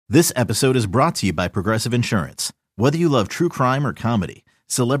This episode is brought to you by Progressive Insurance. Whether you love true crime or comedy,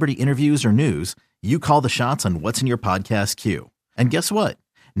 celebrity interviews or news, you call the shots on what's in your podcast queue. And guess what?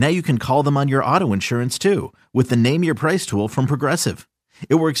 Now you can call them on your auto insurance too with the Name Your Price tool from Progressive.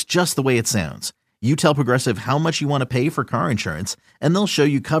 It works just the way it sounds. You tell Progressive how much you want to pay for car insurance, and they'll show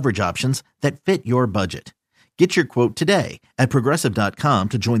you coverage options that fit your budget. Get your quote today at Progressive.com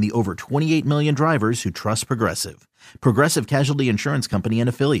to join the over 28 million drivers who trust Progressive. Progressive Casualty Insurance Company and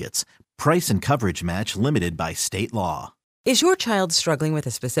Affiliates. Price and coverage match limited by state law. Is your child struggling with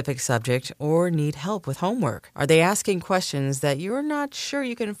a specific subject or need help with homework? Are they asking questions that you're not sure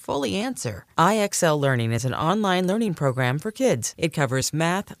you can fully answer? IXL Learning is an online learning program for kids. It covers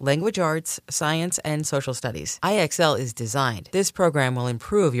math, language arts, science, and social studies. IXL is designed. This program will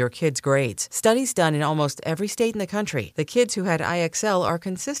improve your kids' grades. Studies done in almost every state in the country. The kids who had IXL are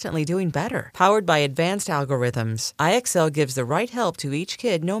consistently doing better. Powered by advanced algorithms, IXL gives the right help to each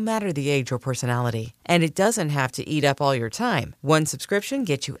kid no matter the age or personality. And it doesn't have to eat up all your time. One subscription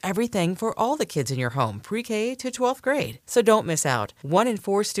gets you everything for all the kids in your home, pre-K to 12th grade. So don't miss out. 1 in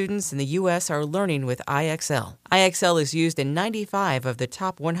 4 students in the U.S. are learning with IXL. IXL is used in 95 of the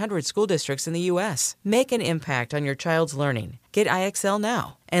top 100 school districts in the U.S. Make an impact on your child's learning. Get IXL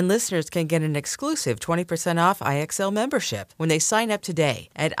now. And listeners can get an exclusive 20% off IXL membership when they sign up today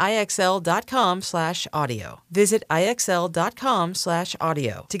at IXL.com/audio. Visit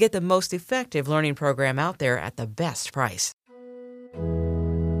IXL.com/audio to get the most effective learning program out there at the best price.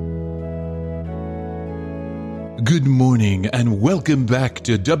 Good morning and welcome back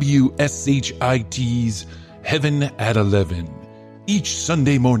to WSHIT's Heaven at 11. Each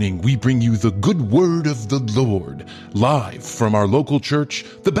Sunday morning, we bring you the good word of the Lord, live from our local church,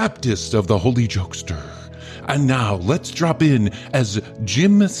 the Baptist of the Holy Jokester. And now, let's drop in as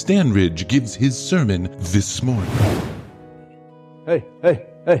Jim Stanridge gives his sermon this morning. Hey,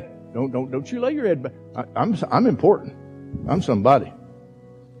 don't you lay your head back. I'm important. I'm somebody.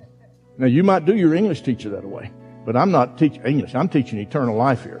 Now, you might do your English teacher that way, but I'm not teaching English. I'm teaching eternal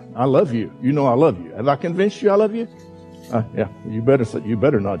life here. I love you. You know I love you. Have I convinced you I love you? Yeah, you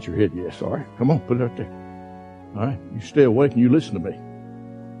better nod your head yes. All right, come on, put it out there. All right, you stay awake and you listen to me.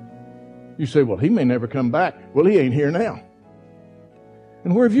 You say, well, he may never come back. Well, he ain't here now.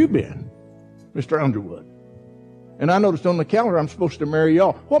 And where have you been, Mr. Underwood? And I noticed on the calendar I'm supposed to marry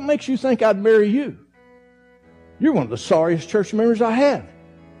y'all. What makes you think I'd marry you? You're one of the sorriest church members I have.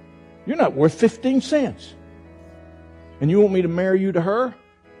 You're not worth 15 cents. And you want me to marry you to her?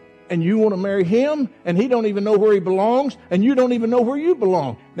 And you want to marry him, and he don't even know where he belongs, and you don't even know where you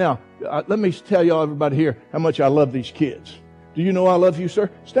belong. Now, let me tell y'all, everybody here, how much I love these kids. Do you know I love you, sir?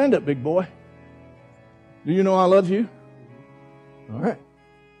 Stand up, big boy. Do you know I love you? All right.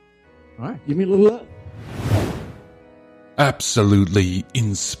 Give me a little love. Absolutely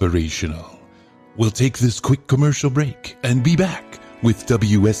inspirational. We'll take this quick commercial break and be back with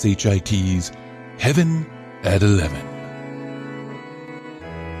WSHIT's Heaven at 11.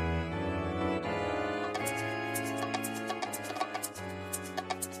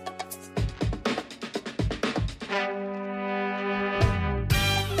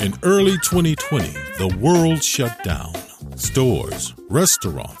 In early 2020, the world shut down. Stores,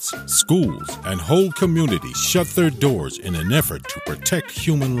 restaurants, schools, and whole communities shut their doors in an effort to protect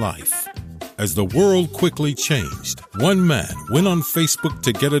human life. As the world quickly changed, one man went on Facebook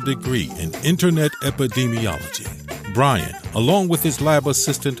to get a degree in internet epidemiology. Brian, along with his lab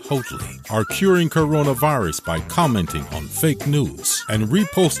assistant Hotley, are curing coronavirus by commenting on fake news and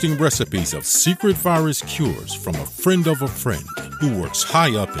reposting recipes of secret virus cures from a friend of a friend who works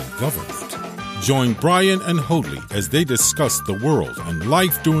high up in government. Join Brian and Hotley as they discuss the world and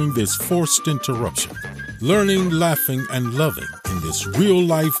life during this forced interruption. Learning, laughing, and loving in this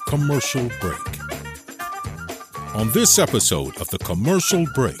real-life commercial break. On this episode of The Commercial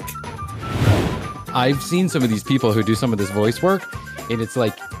Break. I've seen some of these people who do some of this voice work, and it's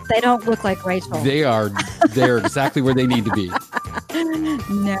like... They don't look like Rachel. They're exactly where they need to be.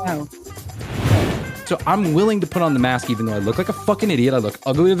 No. So I'm willing to put on the mask even though I look like a fucking idiot. I look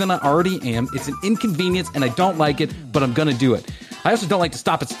uglier than I already am. It's an inconvenience, and I don't like it, but I'm going to do it. I also don't like to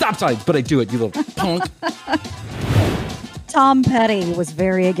stop at stop signs, but I do it, you little punk. Tom Petty was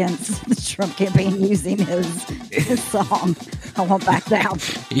very against the Trump campaign using his song. I won't back down.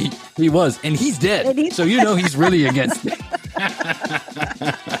 He was, and he's dead. So you know he's really against it.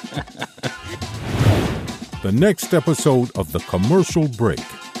 The next episode of The Commercial Break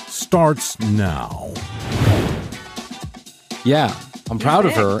starts now. Yeah, I'm proud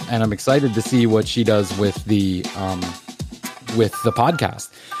of her, and I'm excited to see what she does with the podcast.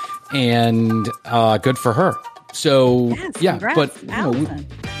 And good for her. So yes, yeah, congrats, but you know,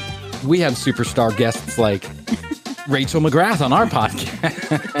 we have superstar guests like Rachel McGrath on our podcast,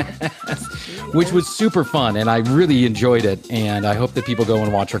 which was super fun. And I really enjoyed it. And I hope that people go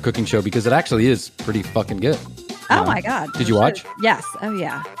and watch our cooking show because it actually is pretty fucking good. Oh my God. Did you watch? Yes. Oh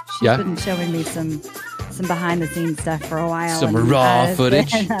yeah. She's been showing me some behind the scenes stuff for a while. Some raw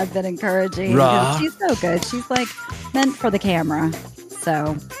footage. I've been encouraging. Raw. She's so good. She's like meant for the camera.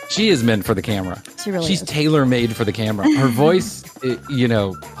 So she is meant for the camera. She's is. tailor-made for the camera. Her voice,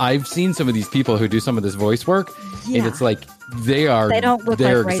 I've seen some of these people who do some of this voice work, and it's like they don't look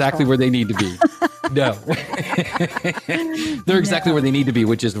like exactly where they need to be. No. They're exactly where they need to be,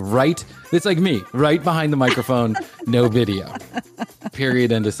 which is right. It's like me, right behind the microphone, no video.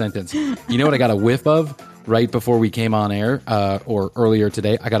 Period, end of sentence. You know what I got a whiff of right before we came on air, or earlier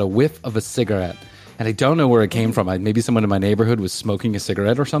today? I got a whiff of a cigarette. And I don't know where it came from. Maybe someone in my neighborhood was smoking a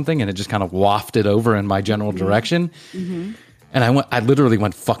cigarette or something, and it just kind of wafted over in my general direction. Mm-hmm. And I literally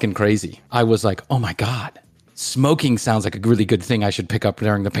went fucking crazy. I was like, oh my God, smoking sounds like a really good thing I should pick up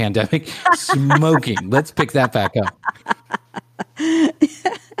during the pandemic. Smoking. Let's pick that back up.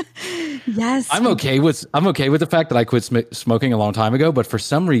 Yes. I'm okay with the fact that I quit smoking a long time ago, but for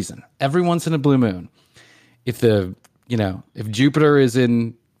some reason, every once in a blue moon, if Jupiter is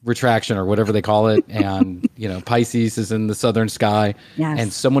in retraction or whatever they call it, and Pisces is in the southern sky,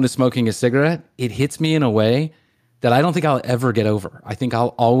 and someone is smoking a cigarette, it hits me in a way that I don't think I'll ever get over. I think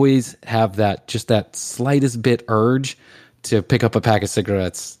I'll always have that slightest bit urge to pick up a pack of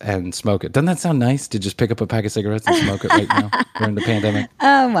cigarettes and smoke it. Doesn't that sound nice to just pick up a pack of cigarettes and smoke it right now during the pandemic?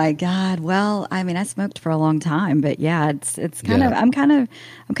 Oh my God. Well, I mean, I smoked for a long time, but yeah, it's kind of, I'm kind of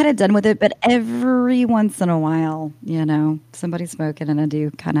done with it. But every once in a while, somebody's smoking and I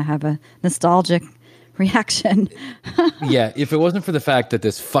do kind of have a nostalgic reaction. Yeah, if it wasn't for the fact that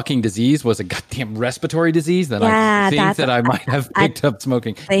this fucking disease was a goddamn respiratory disease, then I think that I might have picked up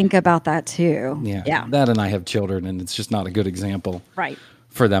smoking. Think about that too. Yeah. That, and I have children, and it's just not a good example. Right.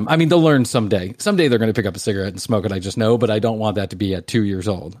 For them. I mean, they'll learn someday. Someday they're going to pick up a cigarette and smoke it. I just know, but I don't want that to be at 2 years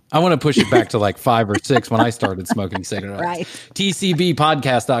old. I want to push it back to like 5 or 6 when I started smoking cigarettes. Right.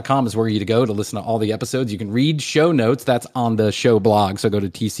 TCBpodcast.com is where you to go to listen to all the episodes. You can read show notes. That's on the show blog. So go to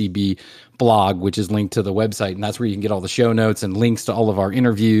TCB blog, which is linked to the website, and that's where you can get all the show notes and links to all of our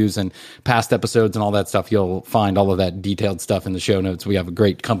interviews and past episodes and all that stuff. You'll find all of that detailed stuff in the show notes. We have a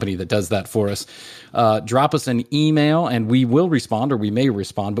great company that does that for us. Drop us an email and we will respond, or we may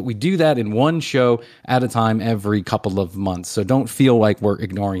respond, but we do that in one show at a time every couple of months. So don't feel like we're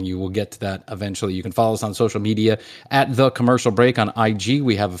ignoring you. We'll get to that eventually. You can follow us on social media at The Commercial Break on IG.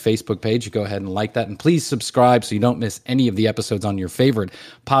 We have a Facebook page. You go ahead and like that, and please subscribe so you don't miss any of the episodes on your favorite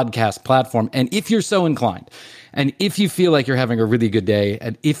podcast platform. And if you're so inclined, and if you feel like you're having a really good day,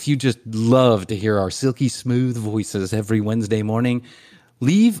 and if you just love to hear our silky smooth voices every Wednesday morning,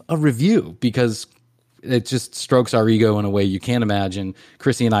 leave a review, because it just strokes our ego in a way you can't imagine.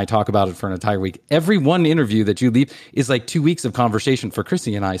 Chrissy and I talk about it for an entire week. Every one interview that you leave is like 2 weeks of conversation for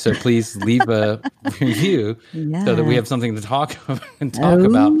Chrissy and I. So please leave a review so that we have something to talk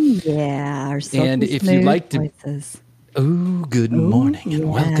about. Yeah, our and if you'd like to. Voices. Oh, good morning,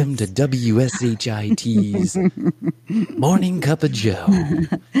 and welcome to WSHIT's Morning Cup of Joe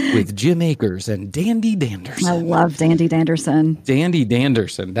with Jim Akers and Dandy Danderson. I love Dandy Danderson. Dandy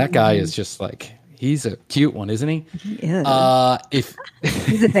Danderson. That guy is just like, he's a cute one, isn't he? He is.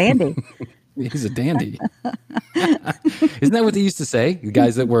 He's a dandy. He's a dandy. Isn't that what they used to say? The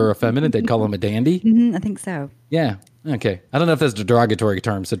guys that were effeminate, they'd call him a dandy? Mm-hmm, I think so. Yeah. Okay. I don't know if that's a derogatory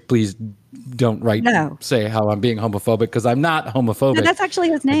term, so please don't say how I'm being homophobic, because I'm not homophobic. No, that's actually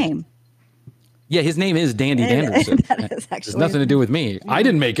his name. Yeah, his name is Dandy Danderson. It has nothing to do with me. I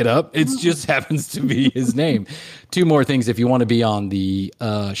didn't make it up. It just happens to be his name. 2 more things. If you want to be on the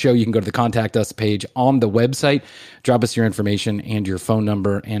show, you can go to the Contact Us page on the website. Drop us your information and your phone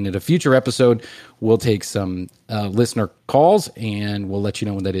number. And in a future episode, we'll take some listener calls, and we'll let you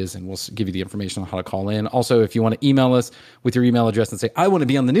know when that is, and we'll give you the information on how to call in. Also, if you want to email us with your email address and say, I want to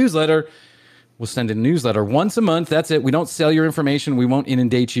be on the newsletter, we'll send a newsletter once a month. That's it. We don't sell your information. We won't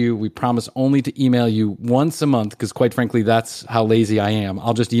inundate you. We promise only to email you once a month, because quite frankly, that's how lazy I am.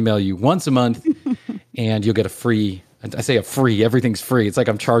 I'll just email you once a month and you'll get a free, I say a free, everything's free. It's like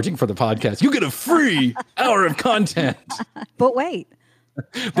I'm charging for the podcast. You get a free hour of content. But wait.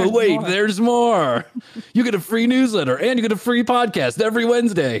 There's more. You get a free newsletter and you get a free podcast every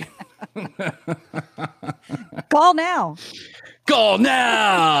Wednesday. Call now. Call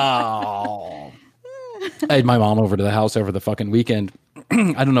now. I had my mom over to the house over the fucking weekend,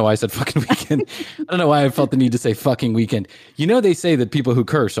 I don't know why I said fucking weekend. I don't know why I felt the need to say fucking weekend. You know, they say that people who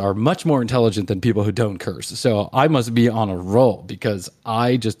curse are much more intelligent than people who don't curse. So I must be on a roll because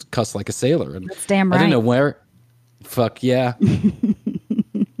I just cuss like a sailor. And that's damn right. I didn't know where. Fuck yeah.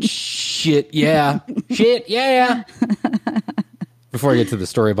 Shit yeah. Shit yeah. Before I get to the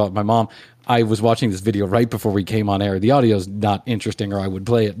story about my mom, I was watching this video right before we came on air. The audio's not interesting or I would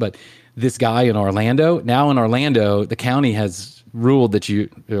play it, but this guy in Orlando, the county has ruled that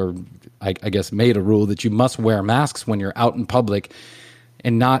I guess made a rule that you must wear masks when you're out in public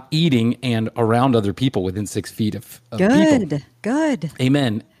and not eating and around other people within 6 feet of people. Good.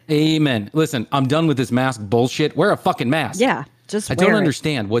 Amen. Listen, I'm done with this mask bullshit. Wear a fucking mask. Yeah. I don't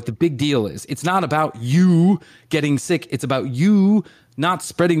understand what the big deal is. It's not about you getting sick. It's about you not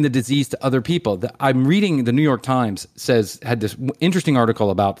spreading the disease to other people. I'm reading the New York Times had this interesting article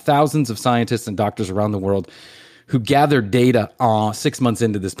about thousands of scientists and doctors around the world who gathered data 6 months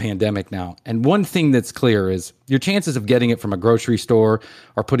into this pandemic now. And one thing that's clear is your chances of getting it from a grocery store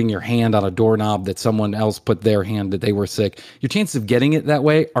or putting your hand on a doorknob that someone else put their hand that they were sick, your chances of getting it that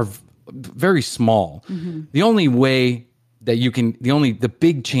way are very small. Mm-hmm. The only way that the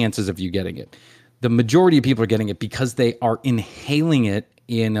big chances of you getting it, the majority of people are getting it because they are inhaling it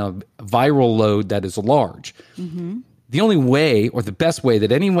in a viral load that is large. Mm-hmm. The only way or the best way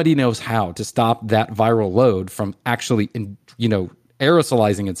that anybody knows how to stop that viral load from actually,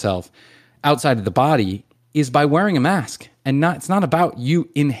 aerosolizing itself outside of the body is by wearing a mask. And it's not about you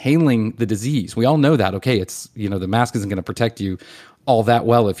inhaling the disease. We all know that. Okay, it's, the mask isn't going to protect you all that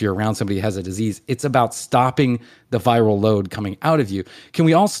well if you're around somebody who has a disease. It's about stopping the viral load coming out of you. Can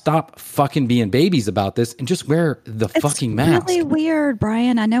we all stop fucking being babies about this and just wear the fucking mask? It's really weird,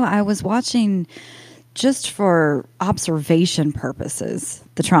 Brian. I know I was watching, just for observation purposes,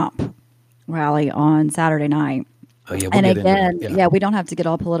 the Trump rally on Saturday night. Oh, yeah, and again, we don't have to get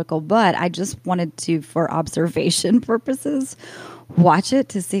all political, but I just wanted to, for observation purposes, watch it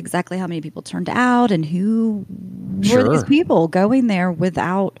to see exactly how many people turned out and who were these people going there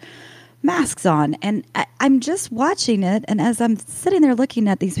without masks on. And I'm just watching it, and as I'm sitting there looking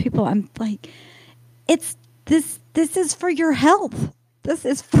at these people, I'm like, this is for your health. This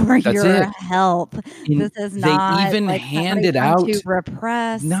is for your health. This is not. They even handed out to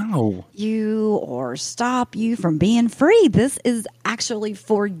repress you or stop you from being free. This is actually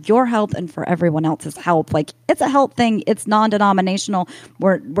for your health and for everyone else's health. Like, it's a health thing. It's non-denominational.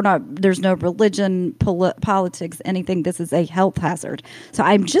 We're not. There's no religion, politics, anything. This is a health hazard. So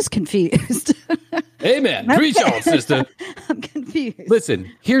I'm just confused. Amen. Preach on, sister. I'm confused.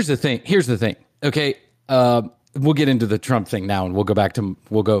 Listen. Here's the thing. Okay. We'll get into the Trump thing now, and we'll go back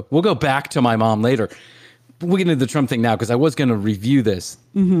to my mom later. We'll get into the Trump thing now because I was going to review this.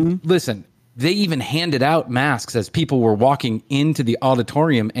 Mm-hmm. Listen, they even handed out masks as people were walking into the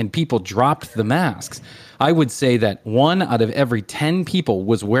auditorium, and people dropped the masks. I would say that 1 out of every 10 people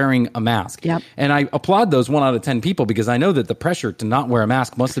was wearing a mask. Yep. And I applaud those 1 out of 10 people because I know that the pressure to not wear a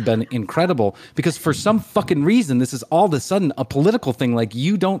mask must have been incredible because for some fucking reason, this is all of a sudden a political thing. Like,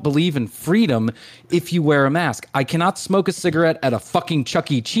 you don't believe in freedom if you wear a mask. I cannot smoke a cigarette at a fucking Chuck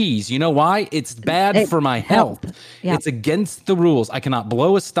E. Cheese. You know why? It's bad for my health. Yep. It's against the rules. I cannot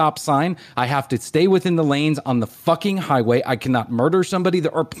blow a stop sign. I have to stay within the lanes on the fucking highway. I cannot murder somebody.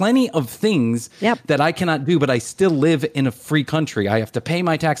 There are plenty of things that I cannot do, but I still live in a free country. I have to pay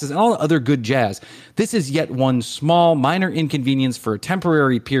my taxes and all the other good jazz. This is yet one small, minor inconvenience for a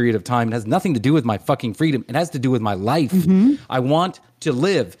temporary period of time. It has nothing to do with my fucking freedom. It has to do with my life. Mm-hmm. I want to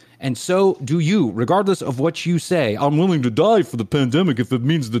live. And so do you, regardless of what you say. I'm willing to die for the pandemic if it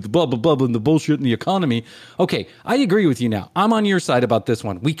means that the blah, blah, blah, and the bullshit in the economy. Okay, I agree with you now. I'm on your side about this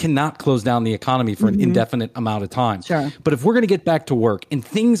one. We cannot close down the economy for an indefinite amount of time. Sure. But if we're going to get back to work and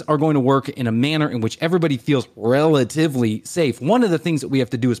things are going to work in a manner in which everybody feels relatively safe, one of the things that we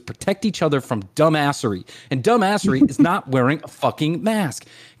have to do is protect each other from dumbassery. And dumbassery is not wearing a fucking mask.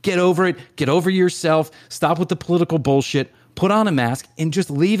 Get over it. Get over yourself. Stop with the political bullshit. Put on a mask and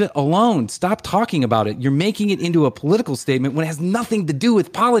just leave it alone. Stop talking about it. You're making it into a political statement when it has nothing to do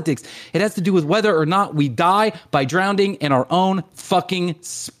with politics. It has to do with whether or not we die by drowning in our own fucking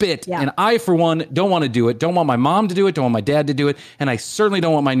spit. Yeah. And I, for one, don't want to do it. Don't want my mom to do it. Don't want my dad to do it. And I certainly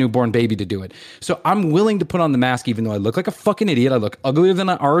don't want my newborn baby to do it. So I'm willing to put on the mask even though I look like a fucking idiot. I look uglier than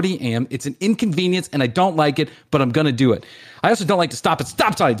I already am. It's an inconvenience and I don't like it, but I'm going to do it. I also don't like to stop at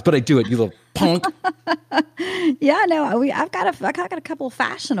stop signs, but I do it, you little punk. Yeah, no, I've got a couple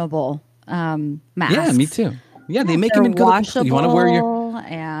fashionable masks. Yeah, me too. Yeah, they make them in good. You want to wear your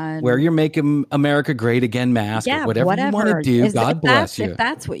and wear your Make America Great Again mask, or whatever you want to do. God bless you. If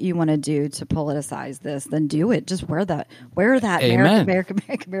that's what you want to do to politicize this, then do it. Just wear that Amen.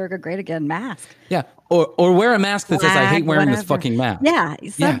 Make America Great Again mask. Yeah. Or wear a mask that says, I hate wearing this fucking mask. Yeah.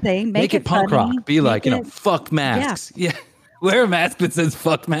 Something. Yeah. Make it punk funny. rock. Be like, fuck masks. Yeah. Wear a mask that says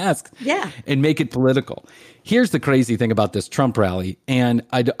fuck masks. Yeah. And make it political. Here's the crazy thing about this Trump rally. And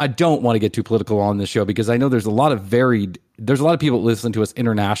I don't want to get too political on this show because I know there's a lot of people that listen to us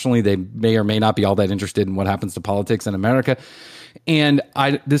internationally. They may or may not be all that interested in what happens to politics in America. And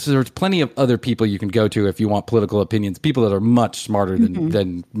there's plenty of other people you can go to if you want political opinions, people that are much smarter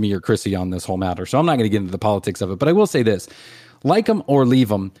than me or Chrissy on this whole matter. So I'm not going to get into the politics of it, but I will say this, like them or leave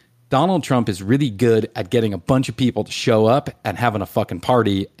them, Donald Trump is really good at getting a bunch of people to show up and having a fucking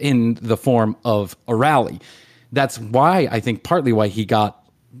party in the form of a rally. That's why I think partly why he got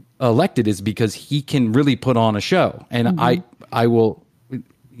elected is because he can really put on a show. And I will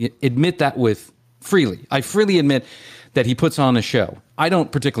admit that freely. I freely admit that he puts on a show. I don't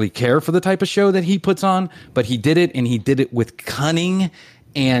particularly care for the type of show that he puts on, but he did it, and he did it with cunning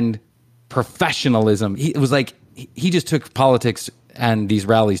and professionalism. It was like he just took politics and these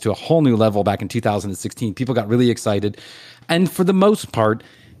rallies to a whole new level back in 2016. People got really excited. And for the most part,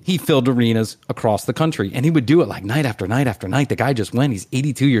 he filled arenas across the country. And he would do it like night after night after night. The guy just went. He's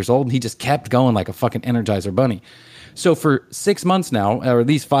 82 years old, and he just kept going like a fucking Energizer bunny. So for 6 months now, or at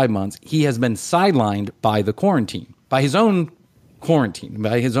least 5 months, he has been sidelined by the quarantine, by his own quarantine,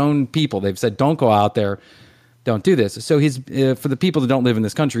 by his own people. They've said, don't go out there. Don't do this. So for the people that don't live in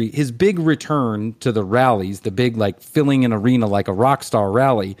this country, his big return to the rallies, the big like filling an arena like a rock star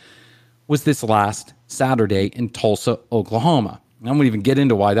rally, was this last Saturday in Tulsa, Oklahoma. I won't even get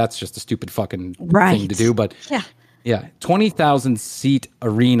into why that's just a stupid fucking thing to do, but yeah, 20,000 seat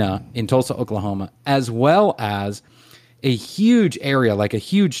arena in Tulsa, Oklahoma, as well as a huge area, like a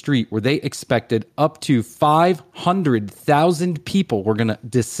huge street where they expected up to 500,000 people were going to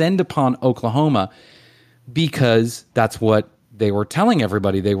descend upon Oklahoma, because that's what they were telling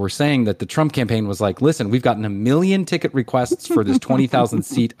everybody. They were saying that the Trump campaign was like, listen, we've gotten 1 million ticket requests for this 20,000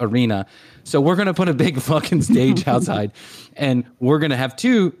 seat arena. So we're going to put a big fucking stage outside, and we're going to have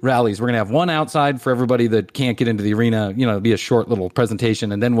 2 rallies. We're going to have one outside for everybody that can't get into the arena. It'll be a short little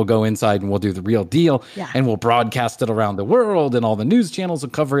presentation, and then we'll go inside and we'll do the real deal. Yeah. And we'll broadcast it around the world, and all the news channels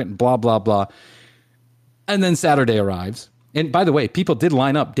will cover it, and blah, blah, blah. And then Saturday arrives. And by the way, people did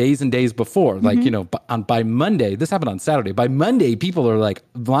line up days and days before, like, by Monday, this happened on Saturday. By Monday, people are like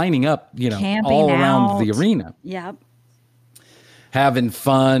lining up, camping all around out. the arena. Yep. Having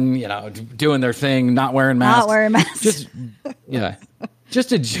fun, doing their thing, not wearing masks. Not wearing masks.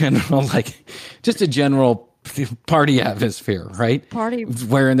 Just a general party atmosphere, right? Party.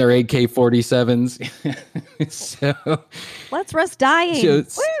 Wearing their AK-47s. So let's risk dying.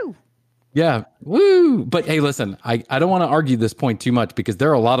 Woo! Yeah. Woo. But hey, listen, I don't want to argue this point too much, because there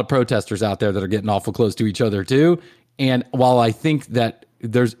are a lot of protesters out there that are getting awful close to each other too. And while I think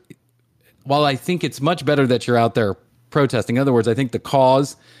it's much better that you're out there protesting, in other words, I think the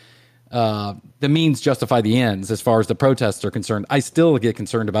cause, the means justify the ends as far as the protests are concerned, I still get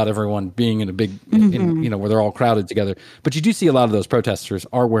concerned about everyone being in a big, where they're all crowded together. But you do see a lot of those protesters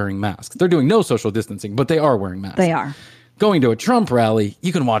are wearing masks. They're doing no social distancing, but they are wearing masks. They are. Going to a Trump rally,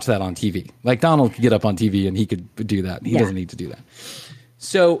 you can watch that on TV. Like, Donald could get up on TV and he could do that. He doesn't need to do that.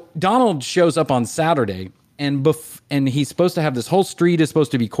 So Donald shows up on Saturday, and he's supposed to have this whole street is supposed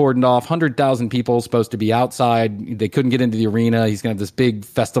to be cordoned off. 100,000 people supposed to be outside. They couldn't get into the arena. He's going to have this big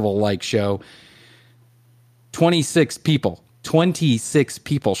festival-like show. 26 people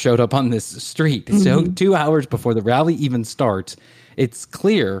showed up on this street. So 2 hours before the rally even starts, it's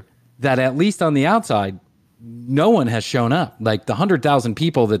clear that at least on the outside, no one has shown up. Like, the 100,000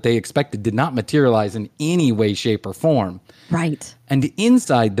 people that they expected did not materialize in any way, shape, or form. Right. And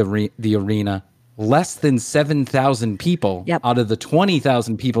inside the arena, less than 7,000 people out of the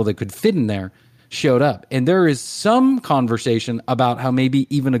 20,000 people that could fit in there showed up. And there is some conversation about how maybe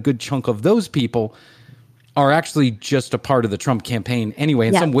even a good chunk of those people are actually just a part of the Trump campaign anyway,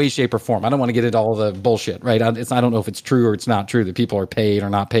 in some way, shape, or form. I don't want to get into all the bullshit, right? I don't know if it's true or it's not true that people are paid or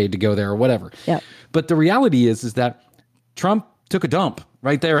not paid to go there or whatever. Yep. But the reality is that Trump took a dump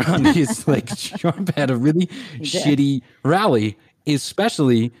right there on his, Trump had a really shitty rally,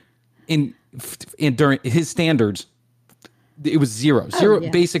 especially in during his standards. It was zero,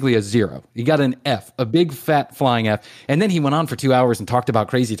 basically a zero. He got an F, a big fat flying F. And then he went on for 2 hours and talked about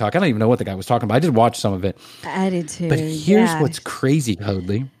crazy talk. I don't even know what the guy was talking about. I did watch some of it. I did too. But here's what's crazy,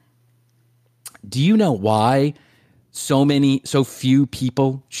 Hoadley. Do you know why so few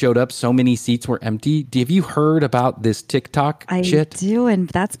people showed up, so many seats were empty. Have you heard about this TikTok shit? I do, and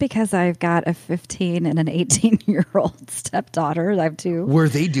that's because I've got a 15 and an 18-year-old stepdaughter. I have two. Were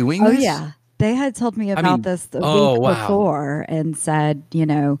they doing this? Oh, yeah. They had told me about this the week before and said,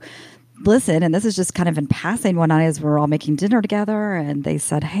 listen, and this is just kind of in passing one night as we're all making dinner together, and they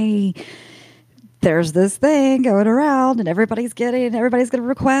said, hey, there's this thing going around and everybody's going to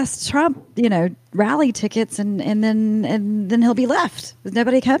request Trump, rally tickets and then he'll be left with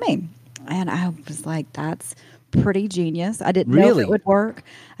nobody coming. And I was like, that's pretty genius. I didn't know if it would work.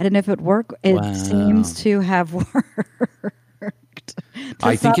 It seems to have worked.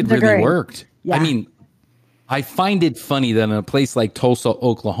 I think it really worked. Yeah. I mean, I find it funny that in a place like Tulsa,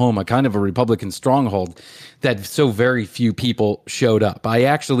 Oklahoma, kind of a Republican stronghold, that so very few people showed up. I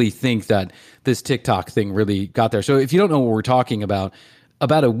actually think that this TikTok thing really got there. So if you don't know what we're talking about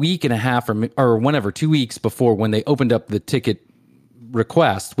a week and a half or whenever, 2 weeks before when they opened up the ticket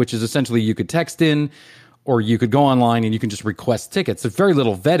request, which is essentially you could text in or you could go online and you can just request tickets. There's very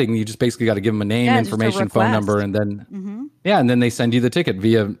little vetting. You just basically got to give them a name, information, phone number, and then and then they send you the ticket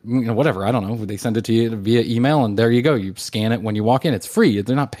via whatever. I don't know. They send it to you via email, and there you go. You scan it when you walk in. It's free.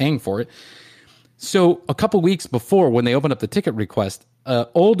 They're not paying for it. So a couple weeks before, when they opened up the ticket request, an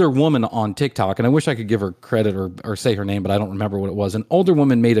older woman on TikTok, and I wish I could give her credit or say her name, but I don't remember what it was. An older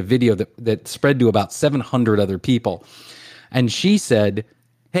woman made a video that spread to about 700 other people, and she said,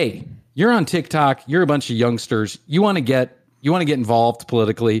 "Hey, you're on TikTok. You're a bunch of youngsters. You want to get involved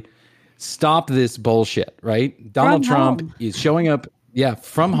politically. Stop this bullshit, right? Donald Trump is showing up,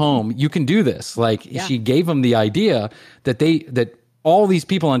 from home. You can do this." She gave them the idea that all these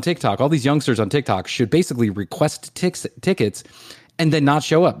people on TikTok, all these youngsters on TikTok should basically request tickets and then not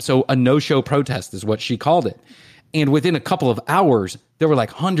show up. So a no-show protest is what she called it. And within a couple of hours, there were like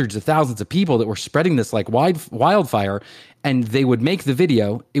hundreds of thousands of people that were spreading this like wildfire. And they would make the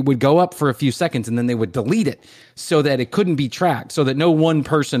video, it would go up for a few seconds, and then they would delete it so that it couldn't be tracked, so that no one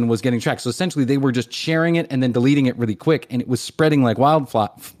person was getting tracked. So essentially, they were just sharing it and then deleting it really quick, and it was spreading like wildflower.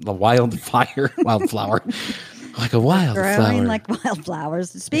 Like a wildflower. Growing like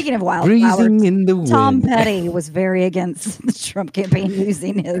wildflowers. Speaking of wildflowers, in the wind. Tom Petty was very against the Trump campaign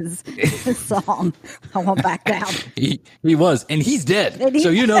using his song, I Won't Back Down. He was, and he's dead.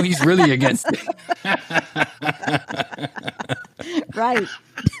 So he's really against it. Right.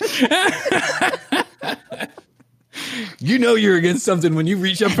 You're against something when you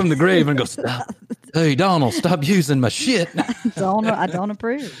reach up from the grave and go, stop. Hey, Donald, stop using my shit. I don't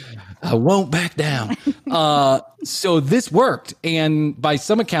approve. I won't back down. So this worked. And by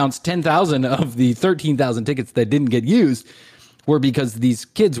some accounts, 10,000 of the 13,000 tickets that didn't get used were because these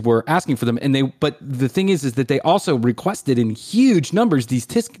kids were asking for them. But the thing is that they also requested in huge numbers these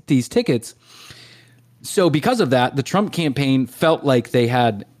tickets. So because of that, the Trump campaign felt like they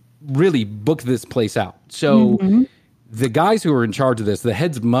had really booked this place out. So the guys who were in charge of this, the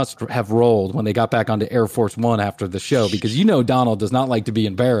heads must have rolled when they got back onto Air Force One after the show, because Donald does not like to be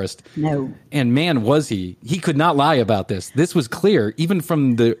embarrassed. No. And man, was he. He could not lie about this. This was clear, even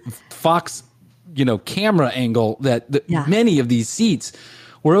from the Fox, camera angle, that many of these seats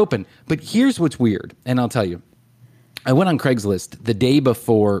were open. But here's what's weird, and I'll tell you. I went on Craigslist the day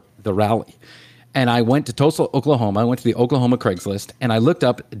before the rally. And I went to Tulsa, Oklahoma. I went to the Oklahoma Craigslist, and I looked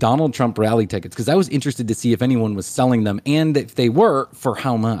up Donald Trump rally tickets because I was interested to see if anyone was selling them, and if they were, for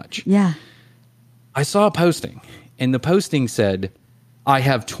how much. Yeah. I saw a posting, and the posting said, I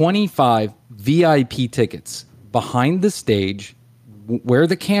have 25 VIP tickets behind the stage where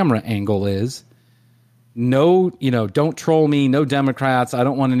the camera angle is. No, don't troll me. No Democrats. I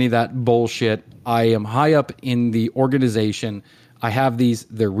don't want any of that bullshit. I am high up in the organization. I have these,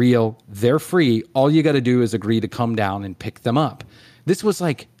 they're real, they're free. All you got to do is agree to come down and pick them up. This was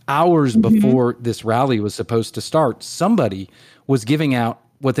like hours before this rally was supposed to start. Somebody was giving out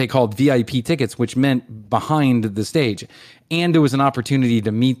what they called VIP tickets, which meant behind the stage. And there was an opportunity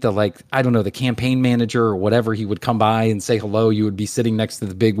to meet the campaign manager or whatever. He would come by and say hello. You would be sitting next to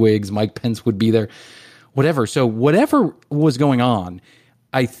the bigwigs. Mike Pence would be there, whatever. So whatever was going on,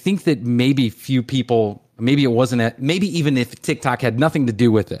 I think that maybe few people... Maybe it wasn't, maybe even if TikTok had nothing to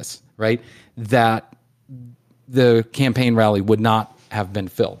do with this, right, that the campaign rally would not have been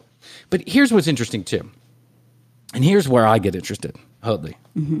filled. But here's what's interesting, too. And here's where I get interested. Hoadley,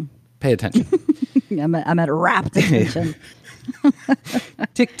 pay attention. I'm at rapt attention.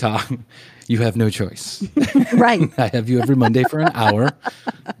 TikTok, you have no choice. Right. I have you every Monday for an hour.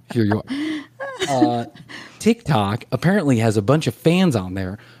 Here you are. TikTok apparently has a bunch of fans on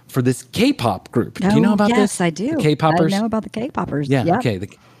there for this K-pop group. Do you know about this? Yes, I do. The K-poppers? I know about the K-poppers. Yeah, yep.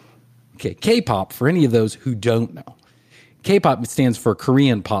 Okay. K-pop, for any of those who don't know, K-pop stands for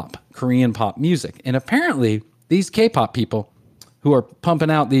Korean pop music. And apparently these K-pop people who are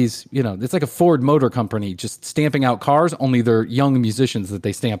pumping out these, it's like a Ford Motor Company just stamping out cars, only they're young musicians that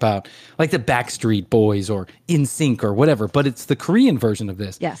they stamp out, like the Backstreet Boys or NSYNC or whatever, but it's the Korean version of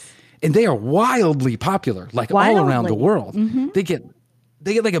this. Yes. And they are wildly popular, all around the world. Mm-hmm. They get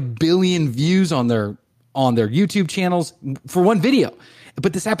like 1 billion views on their YouTube channels for one video.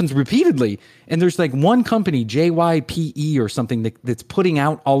 But this happens repeatedly. And there's like one company, JYPE or something, that's putting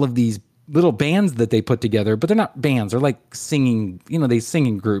out all of these little bands that they put together, but they're not bands. They're like singing, they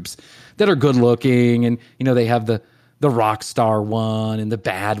singing groups that are good looking. And, they have the rock star one and the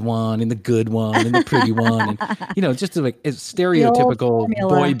bad one and the good one and the pretty one. And, just like it's stereotypical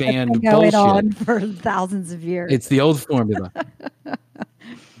boy band bullshit. On for thousands of years. It's the old formula.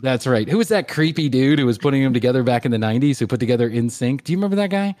 That's right. Who was that creepy dude who was putting them together back in the 90s who put together NSYNC? Do you remember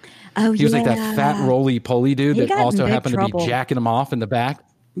that guy? Oh, he was like that fat roly-poly dude that also happened to be jacking them off in the back.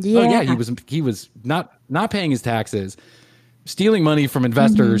 Yeah. Oh, yeah, he was not paying his taxes, stealing money from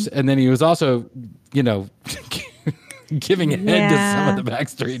investors, and then he was also, giving head to some of the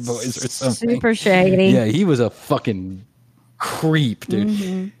Backstreet Boys or something. Super shady. Yeah, he was a fucking creep, dude.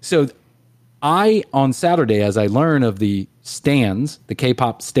 Mm-hmm. So on Saturday, as I learn of the stans, the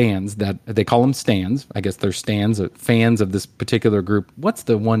K-pop stans, that they call them stans. I guess they're stans, fans of this particular group. What's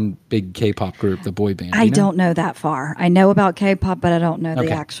the one big K-pop group, the boy band? I don't know that far. I know about K-pop, but I don't know the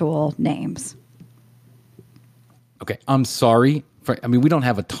actual names. Okay, I'm sorry. We don't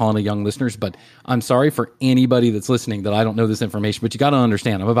have a ton of young listeners, but I'm sorry for anybody that's listening that I don't know this information. But you got to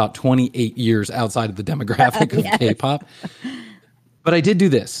understand, I'm about 28 years outside of the demographic of K-pop. But I did do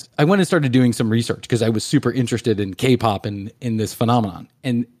this. I went and started doing some research because I was super interested in K-pop and in this phenomenon.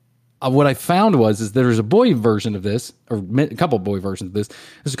 And what I found is there's a boy version of this, or a couple boy versions of this.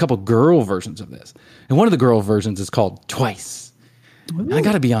 There's a couple girl versions of this. And one of the girl versions is called Twice. I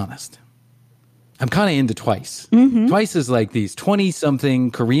got to be honest. I'm kind of into Twice. Mm-hmm. Twice is like these 20-something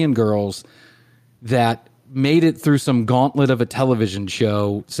Korean girls that made it through some gauntlet of a television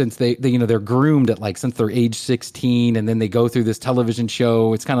show since they're groomed at since they're age 16, and then they go through this television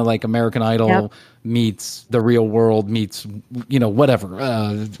show. It's kind of like American Idol meets The Real World meets whatever.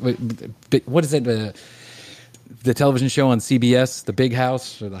 What is it? The television show on CBS, The Big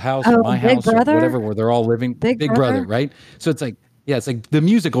House or The House or My Big House Brother? Or whatever, where they're all living. Big Brother, right? So it's like the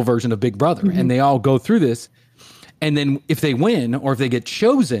musical version of Big Brother, and they all go through this. And then if they win or if they get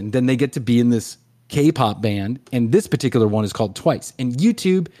chosen, then they get to be in this K-pop band, and this particular one is called Twice. And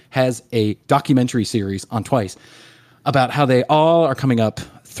YouTube has a documentary series on Twice about how they all are coming up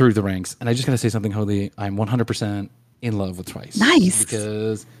through the ranks. And I just got to say something, Holy. I'm 100% in love with Twice. Nice.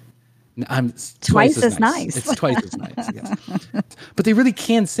 Because Twice is nice. It's twice as nice, yes. But they really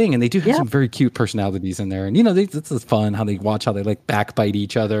can sing, and they do have some very cute personalities in there. And, it's fun how they backbite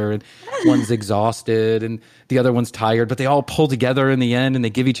each other, and one's exhausted and the other one's tired, but they all pull together in the end and they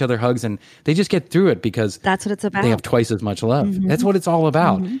give each other hugs, and they just get through it because that's what it's about. They have twice as much love. Mm-hmm. That's what it's all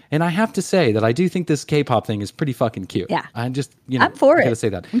about. Mm-hmm. And I have to say that I do think this K-pop thing is pretty fucking cute. Yeah. I'm for it. I gotta say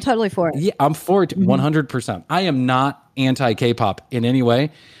that. I'm totally for it. Yeah, I'm for it 100%. I am not anti-K-pop in any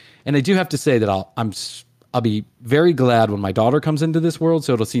way. And I do have to say that I'll be very glad when my daughter comes into this world,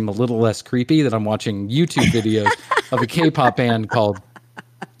 so it'll seem a little less creepy that I'm watching YouTube videos of a K-pop band called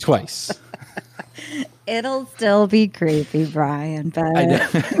Twice. It'll still be creepy, Brian, but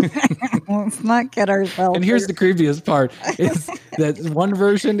let's not get ourselves. And here's the creepiest part: is that one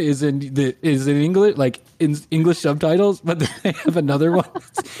version is in English, in English subtitles, but then they have another one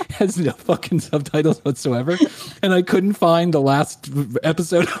that has no fucking subtitles whatsoever. And I couldn't find the last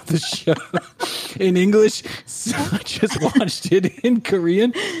episode of the show in English, so I just watched it in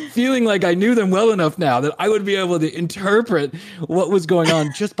Korean, feeling like I knew them well enough now that I would be able to interpret what was going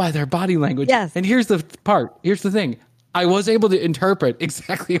on just by their body language. Yes. And here's the part. Here's the thing. I was able to interpret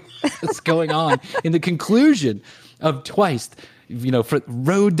exactly what's going on in the conclusion of Twice, for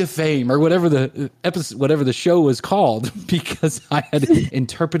Road to Fame or whatever the episode, whatever the show was called, because I had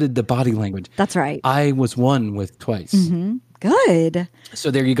interpreted the body language. That's right. I was one with Twice. Mm-hmm. Good.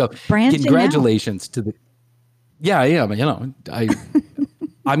 So there you go. Branching Congratulations to the. Yeah, I am.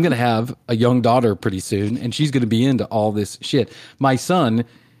 I'm going to have a young daughter pretty soon, and she's going to be into all this shit. My son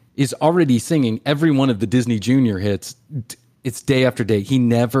is already singing every one of the Disney Junior hits. It's day after day. He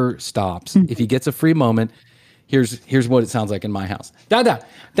never stops. If he gets a free moment, here's what it sounds like in my house. Da-da,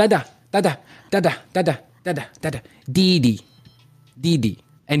 da-da, da-da, da-da, da-da, da-da, da-da. Dee-dee, dee-dee.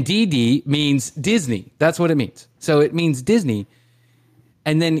 And Dee-dee means Disney. That's what it means. So it means Disney.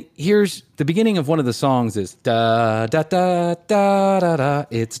 And then here's the beginning of one of the songs is da da da da da da.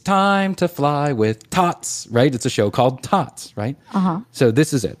 It's time to fly with Tots, right? It's a show called Tots, right? So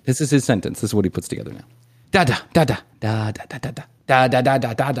this is it. This is his sentence. This is what he puts together now. Da da da da da da da da da da da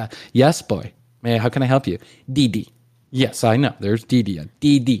da da da. Yes, boy. May how can I help you? Dee. Yes, I know. There's Dee.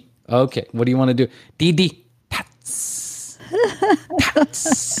 Dee. Okay. What do you want to do? Dee. Tots.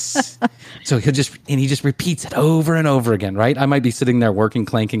 Tots. So he just repeats it over and over again, right? I might be sitting there working,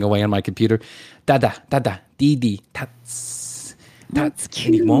 clanking away on my computer. Da da da da. Dee. Tots. That's cute.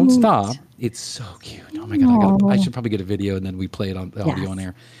 And he won't stop. It's so cute. Oh my God. I should probably get a video and then we play it on the audio on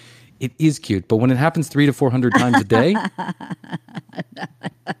air. It is cute, but when it happens 300 to 400 times a day,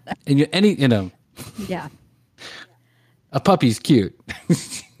 and yeah, a puppy's cute,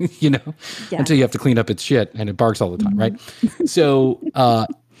 until you have to clean up its shit and it barks all the time, right? So,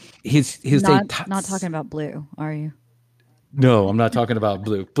 his not talking about Blue, are you? No, I'm not talking about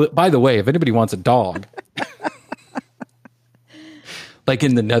Blue. But by the way, if anybody wants a dog, like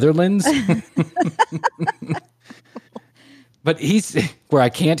in the Netherlands. But he's where I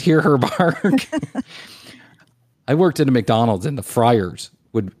can't hear her bark. I worked at a McDonald's and the fryers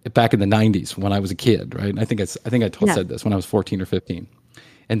would back in the 90s when I was a kid, right? I think I said this when I was 14 or 15.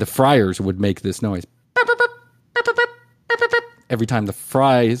 And the fryers would make this noise every time the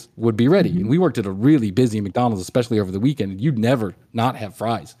fries would be ready. And we worked at a really busy McDonald's, especially over the weekend. And you'd never not have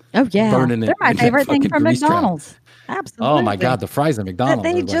fries. Oh, yeah. They're my favorite thing from McDonald's. Trap. Absolutely. Oh, my God. The fries at McDonald's.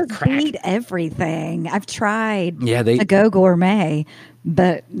 They just beat everything. I've tried to go gourmet,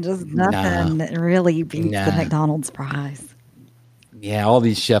 but just nothing that really beats the McDonald's fries. Yeah, all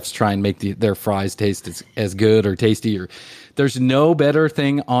these chefs try and make their fries taste as good or tasty. There's no better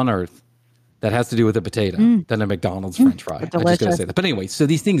thing on earth that has to do with a potato than a McDonald's French fry. I'm just going to say that. But anyway, so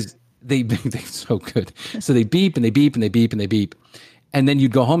these things, they're so good. So they beep and they beep and they beep and they beep. And then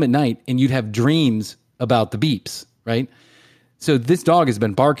you'd go home at night and you'd have dreams about the beeps, right? So this dog has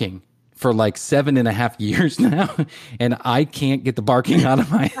been barking for like 7.5 years now, and I can't get the barking out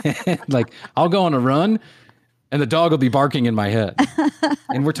of my head. Like, I'll go on a run, and the dog will be barking in my head.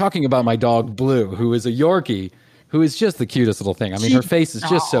 And we're talking about my dog, Blue, who is a Yorkie, who is just the cutest little thing. I mean, her face is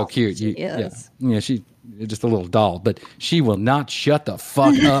just so cute. She is. Yeah, she's just a little doll, but she will not shut the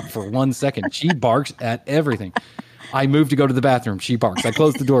fuck up for 1 second. She barks at everything. I move to go to the bathroom, she barks. I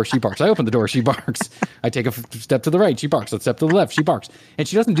close the door, she barks. I open the door, she barks. I take a step to the right, she barks. A step to the left, she barks. And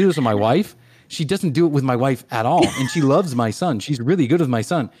she doesn't do this with my wife. She doesn't do it with my wife at all. And she loves my son. She's really good with my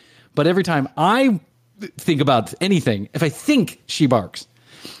son. But every time I think about anything, if I think, she barks.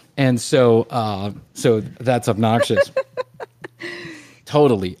 And so that's obnoxious.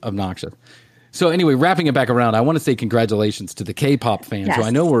 Totally obnoxious. So anyway, wrapping it back around, I want to say congratulations to the K-pop fans, who I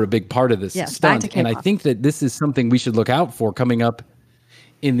know were a big part of this stunt. And I think that this is something we should look out for coming up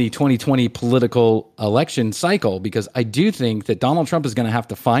in the 2020 political election cycle, because I do think that Donald Trump is going to have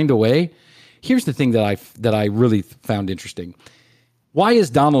to find a way. Here's the thing that I really found interesting. Why is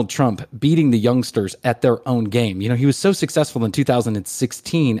Donald Trump beating the youngsters at their own game? You know, he was so successful in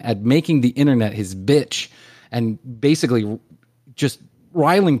 2016 at making the internet his bitch and basically just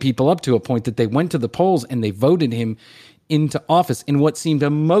riling people up to a point that they went to the polls and they voted him into office in what seemed a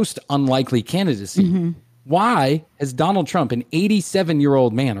most unlikely candidacy. Mm-hmm. Why has Donald Trump, an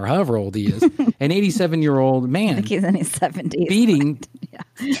 87-year-old man, or however old he is, an 87-year-old man, I think he's in his 70s, beating?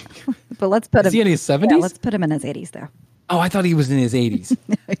 Yeah. But let's put him. Is he in his 70s? Yeah, let's put him in his 80s, though. Oh, I thought he was in his 80s.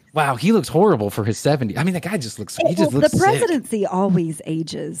 Wow, he looks horrible for his 70s. I mean, that guy just looks. He just looks. The presidency sick. Always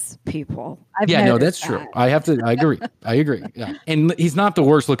ages people. That's true. I agree. Yeah, and he's not the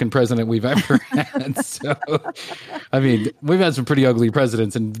worst looking president we've ever had. So, I mean, we've had some pretty ugly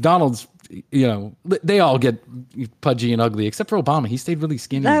presidents, and Donald's. You know, they all get pudgy and ugly, except for Obama. He stayed really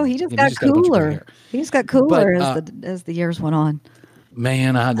skinny. No, he just got cooler. He just got cooler as the years went on.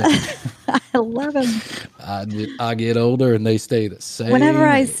 Man, I love him. I get older and they stay the same. Whenever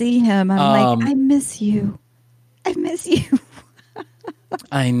I see him, I'm like, I miss you. I miss you.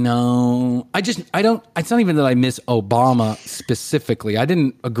 I know. It's not even that I miss Obama specifically. I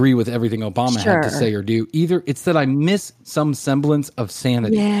didn't agree with everything Obama had to say or do either. It's that I miss some semblance of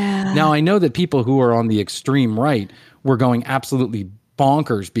sanity. Yeah. Now, I know that people who are on the extreme right were going absolutely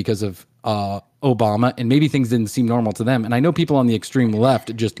bonkers because of Obama, and maybe things didn't seem normal to them. And I know people on the extreme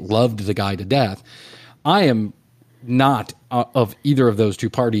left just loved the guy to death. I am not of either of those two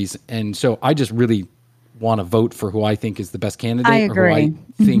parties, and so I just really want to vote for who I think is the best candidate or who I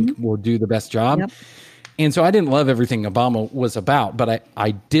think will do the best job. Yep. And so I didn't love everything Obama was about, but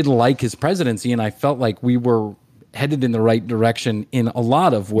I did like his presidency, and I felt like we were headed in the right direction in a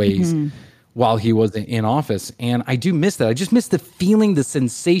lot of ways while he was in office. And I do miss that. I just miss the feeling, the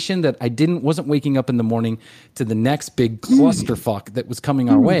sensation that I wasn't waking up in the morning to the next big clusterfuck that was coming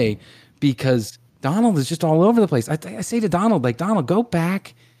our way, because Donald is just all over the place. I say to Donald, like, Donald, go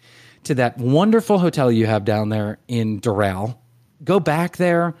back to that wonderful hotel you have down there in Doral. Go back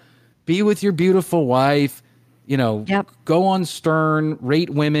there, be with your beautiful wife, go on Stern, rate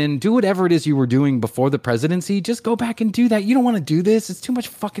women, do whatever it is you were doing before the presidency. Just go back and do that. You don't want to do this. It's too much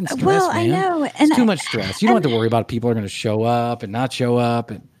fucking stress, man. I know. It's too much stress. You don't have to worry about people are going to show up and not show up.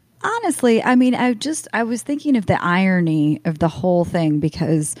 And honestly, I mean, I was thinking of the irony of the whole thing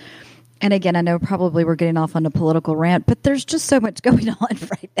because, and again, I know probably we're getting off on a political rant, but there's just so much going on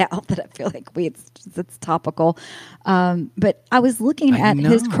right now that I feel like it's topical. But I was looking at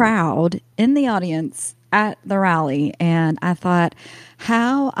his crowd in the audience at the rally, and I thought,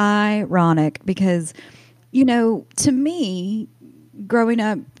 how ironic, because, to me, growing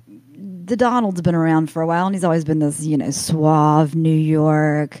up, the Donald's been around for a while, and he's always been this, suave New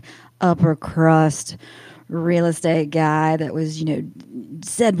York, upper crust real estate guy that was,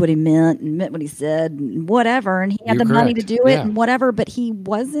 said what he meant and meant what he said and whatever, and he had money to do it and whatever, but he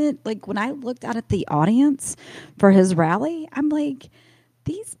wasn't, like, when I looked out at the audience for his rally, I'm like,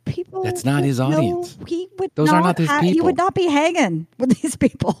 these people. That's not his audience. Those are not his people. He would not be hanging with these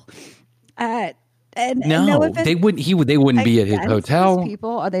people. They wouldn't be at his hotel.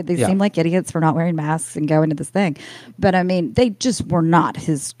 People, they seem like idiots for not wearing masks and going to this thing, but I mean, they just were not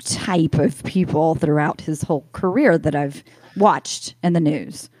his type of people throughout his whole career that I've watched in the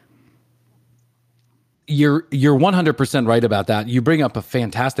news. You're 100% right about that. You bring up a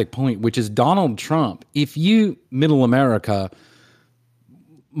fantastic point, which is Donald Trump. If you, middle America,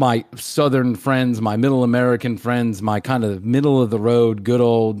 my Southern friends, my middle American friends, my kind of middle of the road, good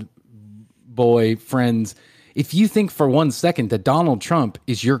old boy friends, if you think for 1 second that Donald Trump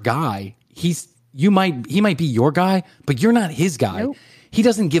is your guy, he might be your guy, but you're not his guy. Nope. He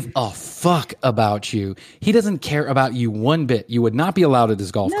doesn't give a fuck about you. He doesn't care about you one bit. You would not be allowed at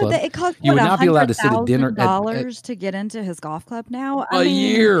his golf club. It costs, you would not be allowed to sit at dinner. $100 to get into his golf club now. A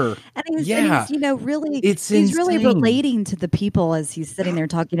year. And he's really relating to the people as he's sitting there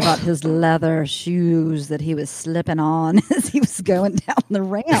talking about his leather shoes that he was slipping on as he was going down the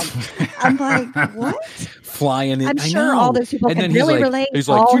ramp. I'm like, what? Flying in. I'm sure all those people can really relate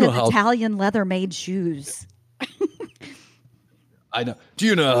to all his Italian leather-made shoes. I know. Do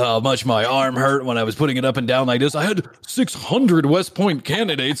you know how much my arm hurt when I was putting it up and down like this? I had 600 West Point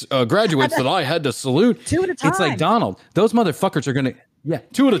candidates, graduates that I had to salute. 2 at a time. It's like, Donald, those motherfuckers are going to,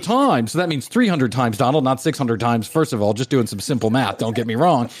 2 at a time. So that means 300 times, Donald, not 600 times. First of all, just doing some simple math. Don't get me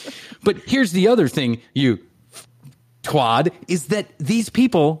wrong. But here's the other thing, you twad, is that these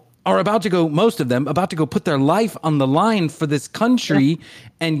people are most of them, about to go put their life on the line for this country,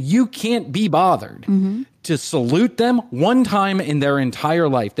 and you can't be bothered to salute them one time in their entire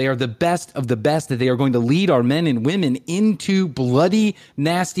life. They are the best of the best, that they are going to lead our men and women into bloody,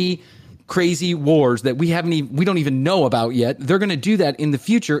 nasty, crazy wars that we don't even know about yet. They're going to do that in the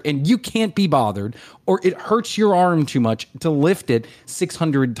future, and you can't be bothered, or it hurts your arm too much to lift it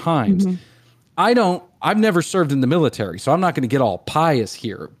 600 times. I've never served in the military, so I'm not going to get all pious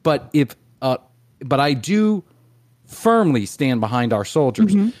here. But I do firmly stand behind our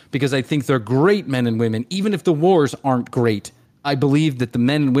soldiers because I think they're great men and women. Even if the wars aren't great, I believe that the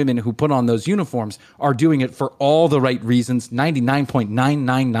men and women who put on those uniforms are doing it for all the right reasons,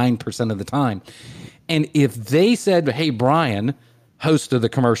 99.999% of the time. And if they said, "Hey, Brian, host of the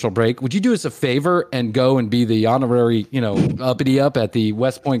commercial break, would you do us a favor and go and be the honorary, uppity up at the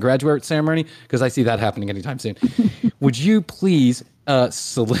West Point graduate ceremony?" Because I see that happening anytime soon. Would you please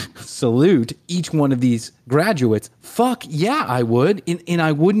salute each one of these graduates? Fuck yeah, I would. And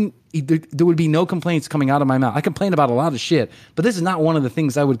I wouldn't, there would be no complaints coming out of my mouth. I complain about a lot of shit, but this is not one of the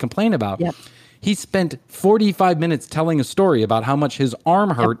things I would complain about. Yep. He spent 45 minutes telling a story about how much his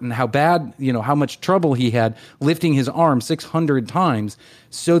arm hurt and how bad, how much trouble he had lifting his arm 600 times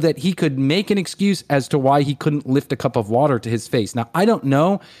so that he could make an excuse as to why he couldn't lift a cup of water to his face. Now, I don't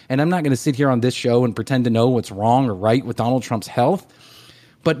know, and I'm not going to sit here on this show and pretend to know what's wrong or right with Donald Trump's health.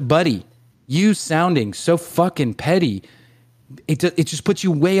 But, buddy, you sounding so fucking petty, it just puts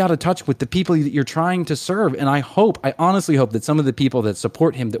you way out of touch with the people that you're trying to serve. And I honestly hope that some of the people that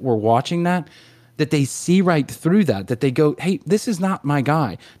support him that were watching that they see right through that they go, hey, this is not my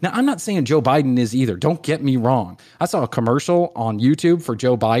guy. Now, I'm not saying Joe Biden is either. Don't get me wrong. I saw a commercial on YouTube for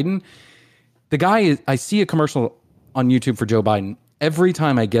Joe Biden. I see a commercial on YouTube for Joe Biden every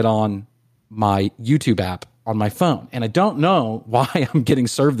time I get on my YouTube app on my phone. And I don't know why I'm getting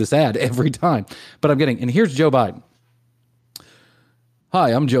served this ad every time, but I'm getting, and here's Joe Biden.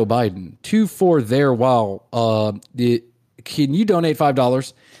 Hi, I'm Joe Biden. 2-4 there while can you donate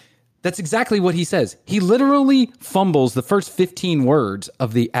 $5? That's exactly what he says. He literally fumbles the first 15 words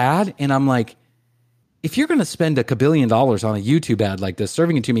of the ad, and I'm like, if you're going to spend $1 billion on a YouTube ad like this,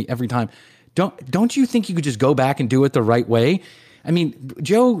 serving it to me every time, don't you think you could just go back and do it the right way? I mean,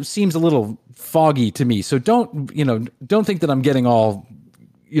 Joe seems a little foggy to me, so don't think that I'm getting all,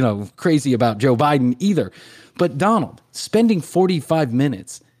 crazy about Joe Biden either. But Donald, spending 45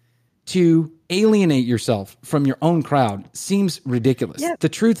 minutes to alienate yourself from your own crowd seems ridiculous. Yep. The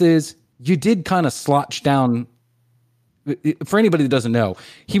truth is, you did kind of slouch down. For anybody that doesn't know,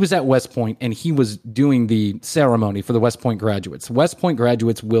 he was at West Point and he was doing the ceremony for the West Point graduates. West Point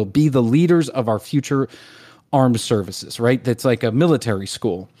graduates will be the leaders of our future armed services, right? That's like a military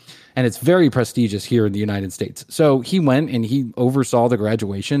school. And it's very prestigious here in the United States. So he went and he oversaw the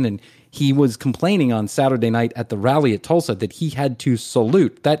graduation, and he was complaining on Saturday night at the rally at Tulsa that he had to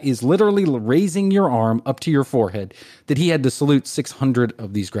salute. That is literally raising your arm up to your forehead, that he had to salute 600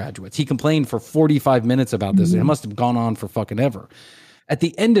 of these graduates. He complained for 45 minutes about this. And it must have gone on for fucking ever. At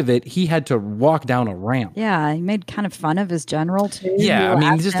the end of it, he had to walk down a ramp. Yeah, he made kind of fun of his general, too. Yeah, I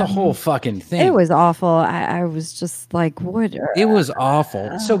mean, just the whole fucking thing. It was awful. I was just like, what? It was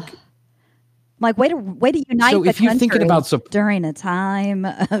awful. So, like, way to unite the country thinking about during a time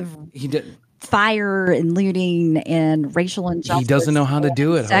of fire and looting and racial injustice. He doesn't know how to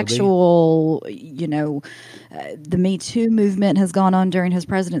do it. Sexual, the Me Too movement has gone on during his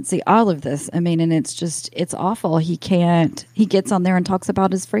presidency. All of this. I mean, and it's awful. He gets on there and talks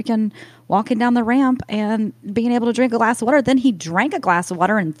about his freaking walking down the ramp and being able to drink a glass of water. Then he drank a glass of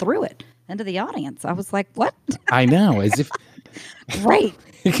water and threw it into the audience. I was like, what? I know. As if. Great.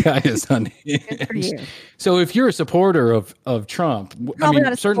 Guy is unhinged. So if you're a supporter of Trump,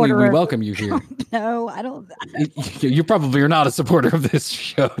 certainly we welcome you here. No, I don't. You probably are not a supporter of this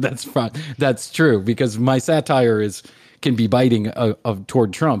show. That's fine. That's true, because my satire can be biting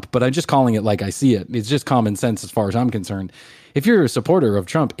toward Trump, but I'm just calling it like I see it. It's just common sense as far as I'm concerned. If you're a supporter of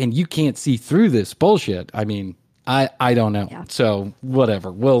Trump and you can't see through this bullshit, I mean, I don't know. Yeah. So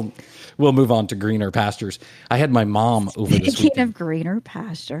whatever. We'll move on to greener pastures. I had my mom over this weekend. Speaking of greener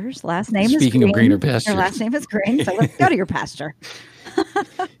pastures, last name is Green. Speaking of greener pastures. Your last name is Green, so let's go to your pasture.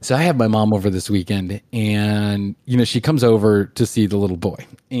 So I had my mom over this weekend, and, she comes over to see the little boy.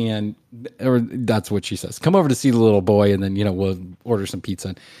 Or that's what she says. Come over to see the little boy, and then, we'll order some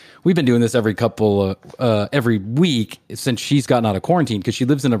pizza. We've been doing this every week since she's gotten out of quarantine, because she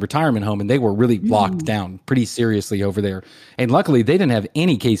lives in a retirement home and they were really locked down pretty seriously over there. And luckily they didn't have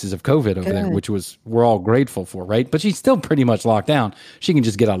any cases of COVID over there, which we're all grateful for, right? But she's still pretty much locked down. She can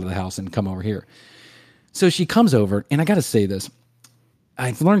just get out of the house and come over here. So she comes over, and I got to say this.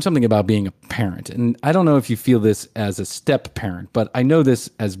 I've learned something about being a parent, and I don't know if you feel this as a step parent, but I know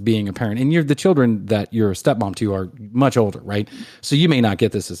this as being a parent. And the children that you're a stepmom to are much older, right? So you may not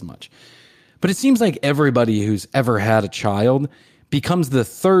get this as much. But it seems like everybody who's ever had a child becomes the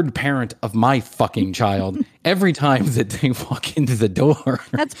third parent of my fucking child every time that they walk into the door.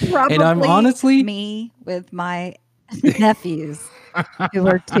 That's probably and I'm honestly me with my nephews who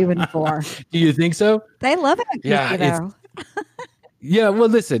are 2 and 4. Do you think so? They love it, though. Yeah, well,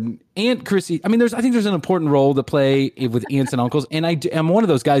 listen, Aunt Chrissy, I mean, I think there's an important role to play with aunts and uncles. And I'm one of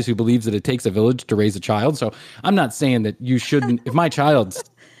those guys who believes that it takes a village to raise a child. So I'm not saying that you shouldn't, if my child's,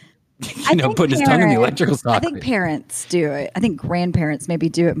 putting his tongue in the electrical socket. I think parents do it. I think grandparents maybe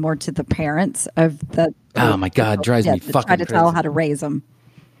do it more to the parents of the. Oh my God, drives me fucking try to crazy. Tell how to raise them.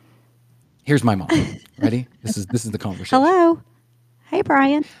 Here's my mom. Ready? This is the conversation. Hello. Hey,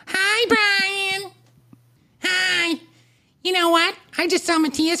 Brian. Hi, Brian. Hi. You know what? I just saw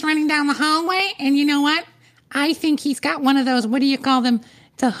Matthias running down the hallway, and you know what? I think he's got one of those, what do you call them?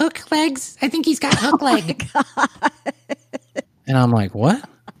 The hook legs? I think he's got hook leg. And I'm like, what?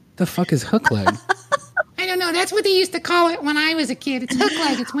 The fuck is hook leg? I don't know. That's what they used to call it when I was a kid. It's hook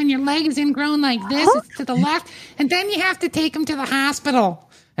leg. It's when your leg is ingrown like this. It's to the left, and then you have to take him to the hospital.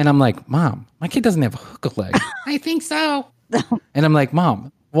 And I'm like, Mom, my kid doesn't have a hook leg. I think so. And I'm like,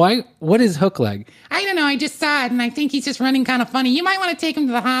 Mom, why? What is hook leg? I don't know. I just saw it, and I think he's just running kind of funny. You might want to take him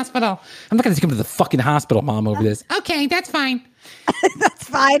to the hospital. I'm not going to take him to the fucking hospital, Mom, over this. Okay, that's fine. That's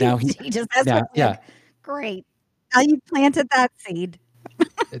fine. Now he just has Great. Now you planted that seed.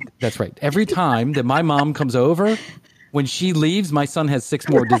 That's right. Every time that my mom comes over, when she leaves, my son has 6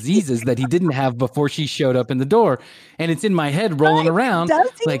 more diseases that he didn't have before she showed up in the door. And it's in my head rolling around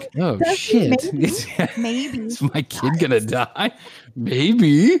like, oh, shit. Maybe. Is my kid going to die?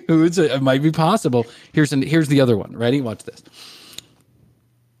 Maybe. It might be possible. Here's the other one. Ready? Watch this.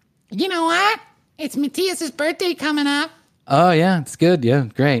 You know what? It's Matthias's birthday coming up. Oh, yeah, it's good. Yeah,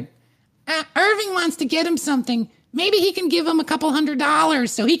 great. Irving wants to get him something. Maybe he can give him a couple $100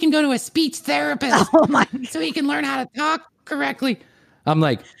 so he can go to a speech therapist. Oh my! So he can learn how to talk correctly. I'm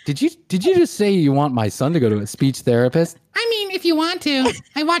like, did you just say you want my son to go to a speech therapist? I mean, if you want to.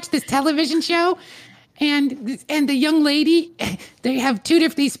 I watched this television show, and the young lady, they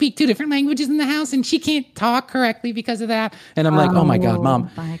speak two different languages in the house, and she can't talk correctly because of that. And I'm like, oh my God, Mom.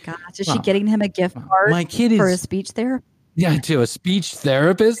 Oh my gosh. Is she getting him a gift card my kid for is- a speech therapist? Yeah, to a speech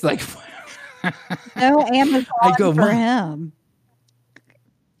therapist? Like, No Amazon I go, for Mom, him.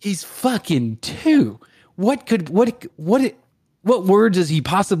 he's fucking 2. What words is he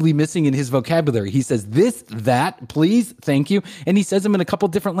possibly missing in his vocabulary? He says this, that, please, thank you. And he says them in a couple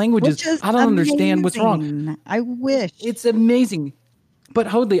different languages. Which is I don't understand what's wrong. amazing. I wish. It's amazing. But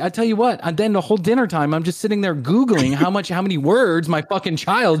Hoadley, I tell you what, and then the whole dinner time, I'm just sitting there Googling how many words my fucking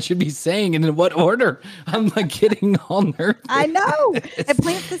child should be saying and in what order. I'm like getting all nervous. I know. It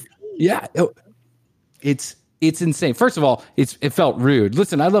plants the seed. Yeah. It's insane. First of all, it felt rude.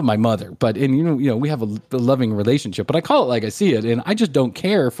 Listen, I love my mother, but you know, we have a loving relationship, but I call it like I see it. And I just don't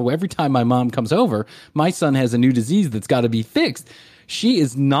care for every time my mom comes over, my son has a new disease that's got to be fixed. She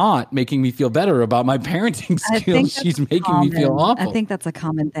is not making me feel better about my parenting skills. She's making me feel awful. I think that's a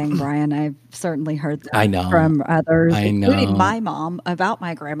common thing, Brian. I've certainly heard that I know. from others, including know. my mom, about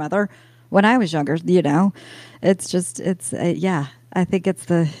my grandmother when I was younger. You know, it's just, yeah, I think it's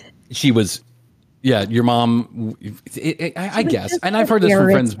the... She was... Yeah, your mom, I guess. And I've heard this from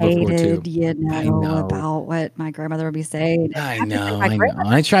friends before, too. You know, about what my grandmother would be saying. I know.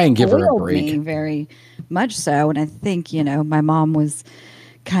 I try and give her a break. Me very much so. And I think, you know, my mom was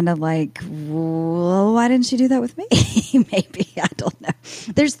kind of like, well, why didn't she do that with me? Maybe. I don't know.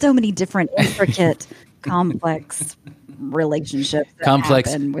 There's so many different intricate, complex relationships.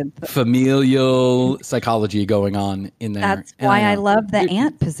 Complex familial psychology going on in there. That's why I love the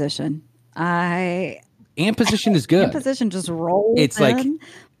aunt position. Aunt position is good. Aunt position just rolls. It's in, like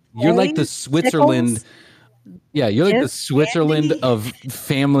you're like the Switzerland. Tickles, yeah, you're like the Switzerland candy. Of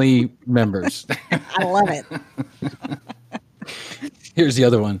family members. I love it. Here's the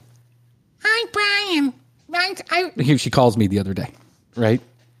other one. Hi, Brian. Here she calls me the other day, right?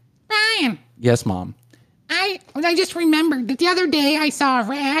 Brian. Yes, Mom. I just remembered that the other day I saw a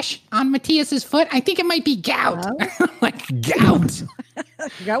rash on Matthias's foot. I think it might be gout. Oh. Like gout.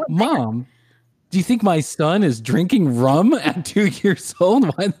 Mom, do you think my son is drinking rum at 2 years old?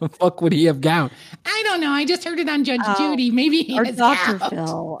 Why the fuck would he have gout? I don't know. I just heard it on Judge Judy. Maybe he has Dr. gout.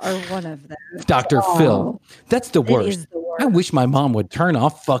 Phil or one of them. Dr. Phil. That's the worst. I wish my mom would turn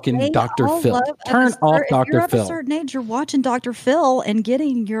off fucking Dr. Phil. Turn off Dr. Phil. If you're of a certain age, you're watching Dr. Phil and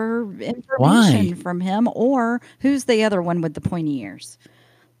getting your information from him. Or who's the other one with the pointy ears?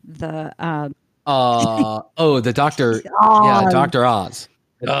 The the doctor. Yeah, Dr. Oz.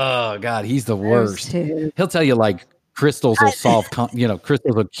 Oh God, he's the worst. He'll tell you like crystals will solve,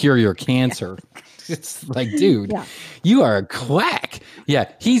 crystals will cure your cancer. It's like, dude, you are a quack.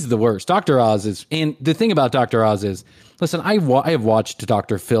 Yeah, he's the worst. Dr. Oz is, and the thing about Dr. Oz is, listen, I have watched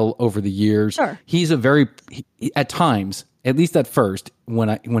Dr. Phil over the years. Sure. He's at times, at least at first,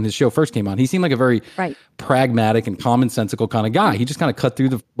 when his show first came on, he seemed like a very pragmatic and commonsensical kind of guy. He just kind of cut through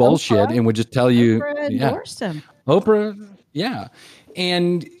the bullshit and would just tell you. Oprah endorsed him. Oprah, yeah.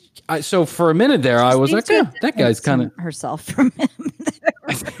 And so for a minute there, I was like, that guy's kind of herself from him.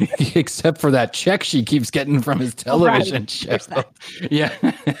 Except for that check she keeps getting from his television show. Yeah.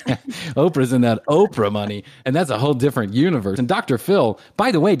 Oprah's in that Oprah money. And that's a whole different universe. And Dr. Phil,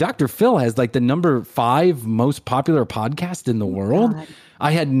 by the way, Dr. Phil has like the number 5 most popular podcast in the world. God. I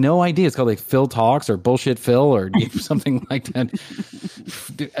had no idea. It's called like Phil Talks or Bullshit Phil or something like that.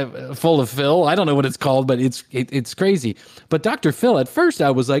 Full of Phil. I don't know what it's called, but it's crazy. But Dr. Phil, at first I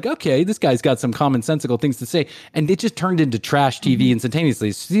was like, okay, this guy's got some commonsensical things to say. And it just turned into trash TV instantaneously.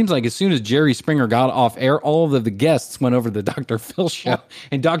 It seems like as soon as Jerry Springer got off air, all of the guests went over to the Dr. Phil show.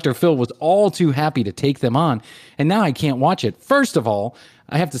 And Dr. Phil was all too happy to take them on. And now I can't watch it. First of all,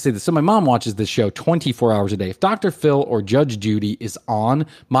 I have to say this. So my mom watches this show 24 hours a day. If Dr. Phil or Judge Judy is on,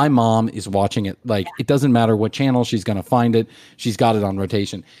 my mom is watching it. Like, it doesn't matter what channel she's going to find it. She's got it on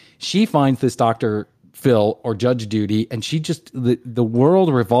rotation. She finds this Dr. Phil or Judge Judy, and she just, the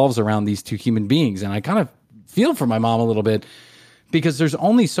world revolves around these two human beings. And I kind of feel for my mom a little bit because there's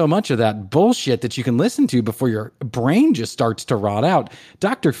only so much of that bullshit that you can listen to before your brain just starts to rot out.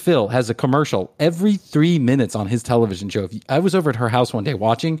 Dr. Phil has a commercial every 3 minutes on his television show. I was over at her house one day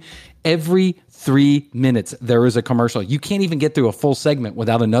watching. Every 3 minutes, there is a commercial. You can't even get through a full segment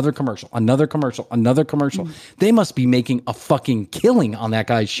without another commercial, another commercial, another commercial. They must be making a fucking killing on that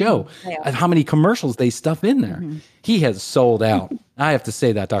guy's show at how many commercials they stuff in there. He has sold out. I have to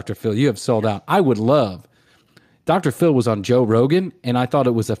say that, Dr. Phil, you have sold out. I would love. Dr. Phil was on Joe Rogan, and I thought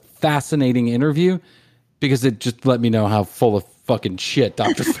it was a fascinating interview because it just let me know how full of fucking shit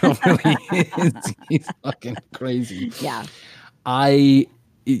Dr. Phil really is. He's fucking crazy. Yeah.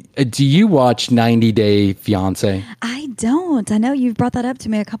 Do you watch 90 Day Fiancé? I don't. I know you've brought that up to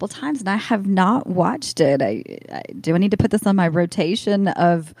me a couple times, and I have not watched it. Do I need to put this on my rotation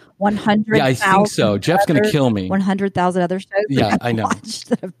of 100,000? Yeah, I think so. Jeff's going to kill me. 100,000 other shows. Yeah, I know.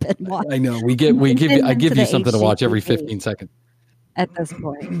 That have been watched. I know. I give you something to watch every 15 seconds. At this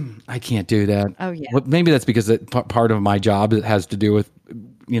point, I can't do that. Oh yeah. Well, maybe that's because part of my job has to do with,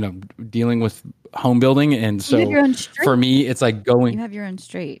 dealing with home building, and so for me, it's like going. You have your own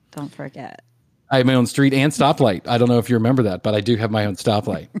street. Don't forget. I have my own street and stoplight. I don't know if you remember that, but I do have my own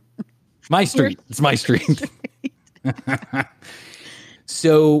stoplight. My street. It's my street.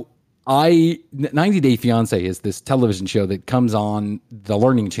 So 90 Day Fiancé is this television show that comes on the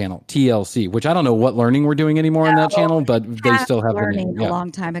Learning Channel, TLC, which I don't know what learning we're doing anymore on that channel, but they still have learning the name. a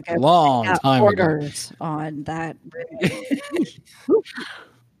long time ago. Long time ago. On that.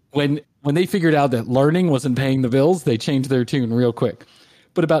 When they figured out that learning wasn't paying the bills, they changed their tune real quick.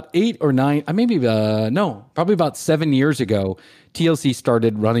 But about 8 or 9, probably about 7 years ago, TLC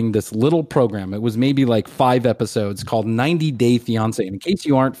started running this little program. It was maybe like 5 episodes called 90 Day Fiancé. And in case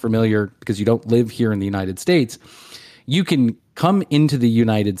you aren't familiar, because you don't live here in the United States, you can come into the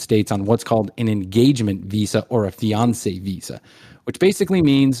United States on what's called an engagement visa or a fiancé visa, which basically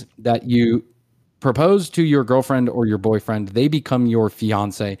means that you propose to your girlfriend or your boyfriend, they become your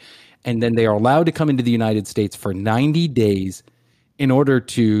fiancé, and then they are allowed to come into the United States for 90 days in order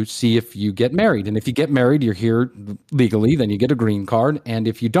to see if you get married. And if you get married, you're here legally, then you get a green card. And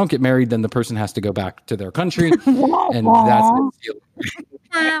if you don't get married, then the person has to go back to their country. And that's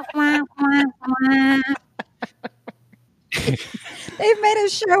They've made a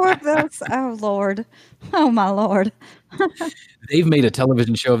show of this. Oh, Lord. Oh, my Lord. They've made a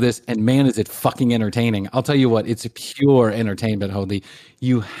television show of this, and man, is it fucking entertaining. I'll tell you what, it's pure entertainment, Holy.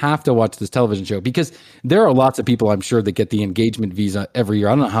 You have to watch this television show because there are lots of people, I'm sure, that get the engagement visa every year.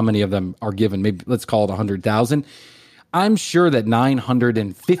 I don't know how many of them are given. Maybe let's call it 100,000. I'm sure that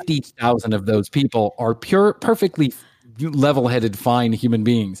 950,000 of those people are perfectly level-headed, fine human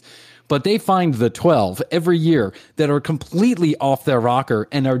beings. But they find the 12 every year that are completely off their rocker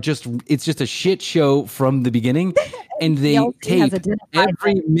and it's just a shit show from the beginning. And they tape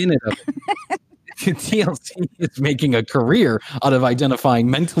every minute of it. TLC is making a career out of identifying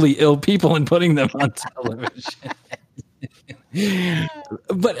mentally ill people and putting them on television.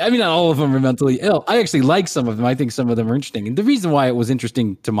 But I mean, not all of them are mentally ill. I actually like some of them. I think some of them are interesting. And the reason why it was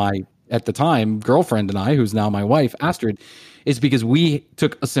interesting to my, at the time, girlfriend and I, who's now my wife, Astrid, is because we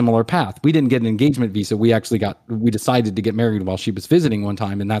took a similar path. We didn't get an engagement visa. We decided to get married while she was visiting one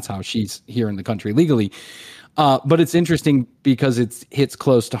time, and that's how she's here in the country legally. But it's interesting because it hits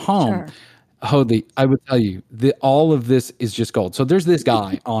close to home. Sure. Holy, I would tell you, all of this is just gold. So there's this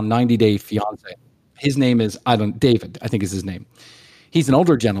guy on 90 Day Fiancé. His name is, David, I think is his name. He's an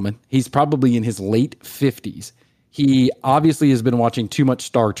older gentleman. He's probably in his late 50s. He obviously has been watching too much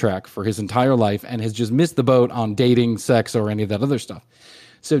Star Trek for his entire life and has just missed the boat on dating, sex, or any of that other stuff.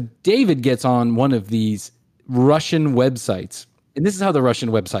 So David gets on one of these Russian websites, and this is how the Russian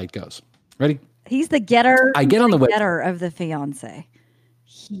website goes. Ready? He's the getter. I get on the getter of the fiancé.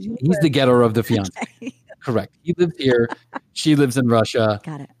 He's the getter of the fiancé. Okay. Correct. He lives here. She lives in Russia.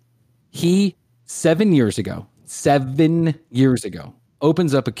 Got it. He 7 years ago,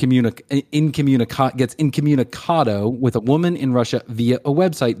 opens up gets incommunicado with a woman in Russia via a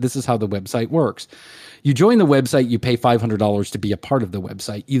website. This is how the website works. You join the website, you pay $500 to be a part of the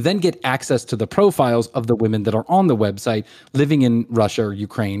website. You then get access to the profiles of the women that are on the website living in Russia or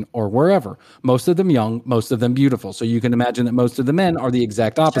Ukraine or wherever. Most of them young, most of them beautiful. So you can imagine that most of the men are the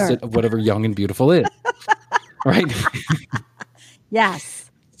exact opposite of whatever young and beautiful is. Right?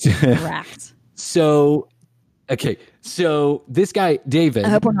 Yes. Correct. So this guy, David, I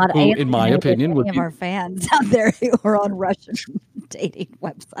hope we're not who, in my opinion, would any be of our fans out there who are on Russian dating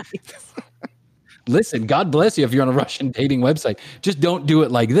websites. Listen, God bless you if you're on a Russian dating website. Just don't do it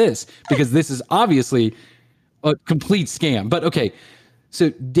like this, because this is obviously a complete scam. But okay,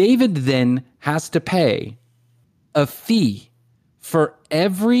 so David then has to pay a fee for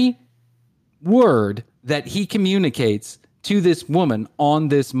every word that he communicates to this woman on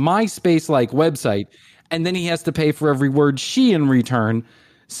this MySpace-like website, and then he has to pay for every word she in return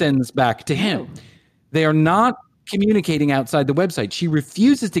sends back to him. They are not communicating outside the website. She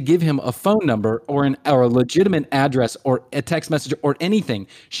refuses to give him a phone number or a legitimate address or a text message or anything.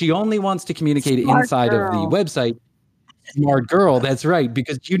 She only wants to communicate inside of the website. Smart girl, that's right,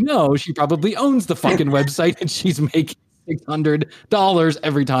 because she probably owns the fucking website and she's making $600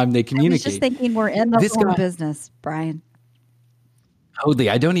 every time they communicate. I was just thinking we're in the wrong business, Brian. Totally.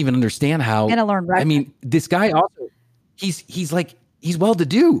 I don't even understand how. Gotta learn Russian. I mean, this guy also, he's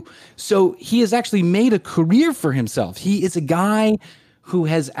well-to-do. So he has actually made a career for himself. He is a guy who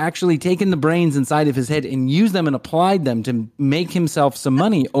has actually taken the brains inside of his head and used them and applied them to make himself some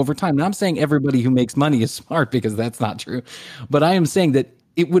money over time. And I'm saying everybody who makes money is smart, because that's not true. But I am saying that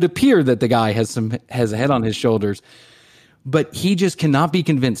it would appear that the guy has a head on his shoulders. But he just cannot be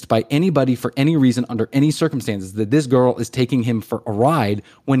convinced by anybody for any reason, under any circumstances, that this girl is taking him for a ride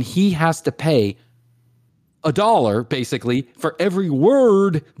when he has to pay $1 basically for every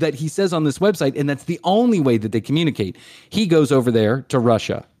word that he says on this website. And that's the only way that they communicate. He goes over there to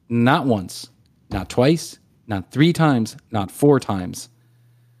Russia, not once, not twice, not 3 times, not 4 times,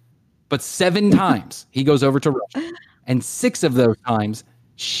 but 7 times he goes over to Russia. And 6 of those times,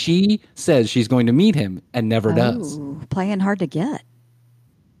 she says she's going to meet him and never does. Playing hard to get.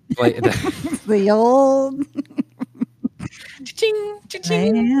 The old Cha-ching, playing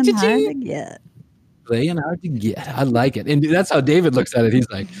cha-ching, hard to cha-ching. get. Playing hard to get. I like it. And that's how David looks at it. He's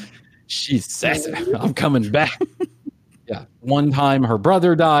like, she's sassy. I'm coming back. Yeah. One time her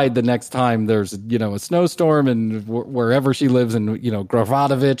brother died. The next time there's, a snowstorm and wherever she lives in,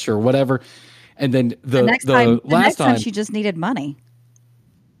 Gravadovich or whatever. And then the next time she just needed money.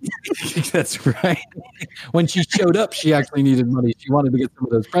 That's right. When she showed up, she actually needed money. She wanted to get some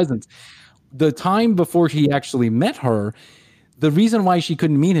of those presents. The time before he actually met her, the reason why she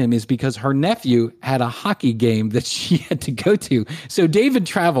couldn't meet him is because her nephew had a hockey game that she had to go to. So David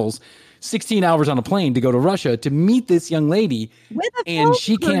travels 16 hours on a plane to go to Russia to meet this young lady, and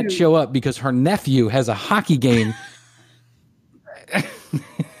she can't show up because her nephew has a hockey game.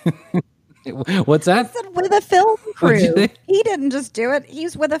 What's that? I said with a film crew. He didn't just do it.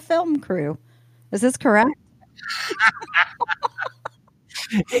 He's with a film crew. Is this correct?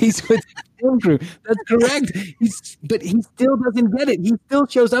 He's with the film crew. That's correct. But he still doesn't get it. He still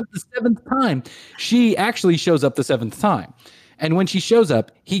shows up the 7th time. She actually shows up the 7th time. And when she shows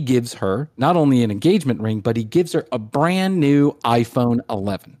up, he gives her not only an engagement ring, but he gives her a brand new iPhone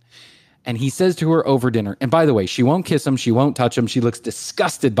 11. And he says to her over dinner, and by the way, she won't kiss him, she won't touch him, she looks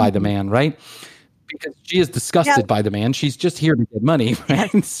disgusted by the man, right? Because she is disgusted by the man. She's just here to get money,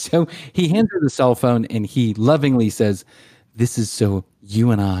 right? So he hands her the cell phone and he lovingly says, "This is so you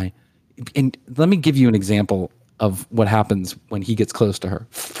and I." And let me give you an example of what happens when he gets close to her.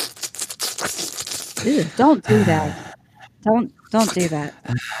 Ew, don't do that. Don't do that.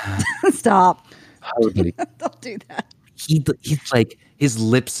 Stop. Totally. Don't do that. He's like, his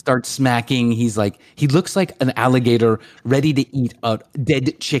lips start smacking. He looks like an alligator ready to eat a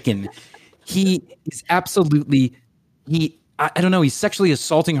dead chicken. He is absolutely, I don't know, he's sexually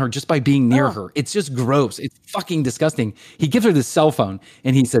assaulting her just by being near her. It's just gross. It's fucking disgusting. He gives her this cell phone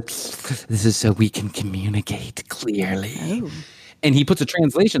and he said, "This is so we can communicate clearly." Oh. And he puts a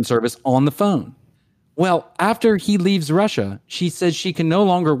translation service on the phone. Well, after he leaves Russia, she says she can no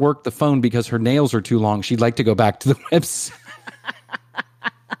longer work the phone because her nails are too long. She'd like to go back to the website.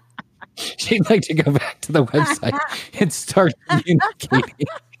 She'd like to go back to the website and start communicating.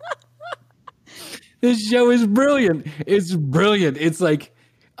 This show is brilliant. It's brilliant. It's like,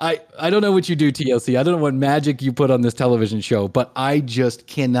 I don't know what you do, TLC. I don't know what magic you put on this television show, but I just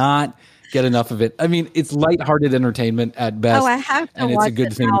cannot get enough of it. I mean, it's lighthearted entertainment at best. Oh, I have to watch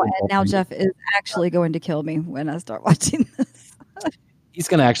it now. And now Jeff is actually going to kill me when I start watching this. He's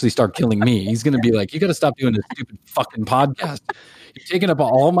going to actually start killing me. He's going to be like, "You got to stop doing this stupid fucking podcast. You're taking up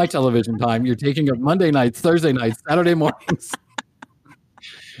all my television time. You're taking up Monday nights, Thursday nights, Saturday mornings.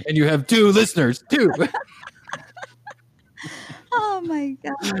 And you have 2 listeners, 2. Oh my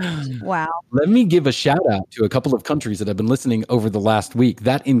gosh. Wow. Let me give a shout out to a couple of countries that have been listening over the last week.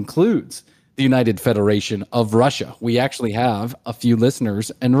 That includes the United Federation of Russia. We actually have a few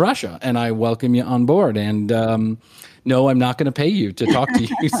listeners in Russia, and I welcome you on board. And no, I'm not going to pay you to talk to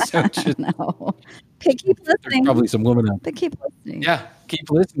you. So just, no. Keep listening. There's probably some women out there. Keep listening. Yeah,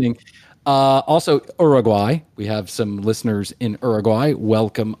 keep listening. Also, Uruguay. We have some listeners in Uruguay.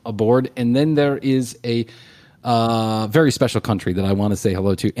 Welcome aboard. And then there is a very special country that I want to say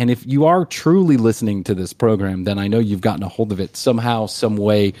hello to. And if you are truly listening to this program, then I know you've gotten a hold of it somehow, some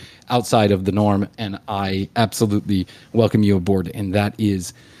way outside of the norm, and I absolutely welcome you aboard. And that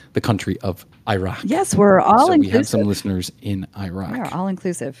is the country of Iraq. Yes, we're all so inclusive. We have some listeners in Iraq. We are all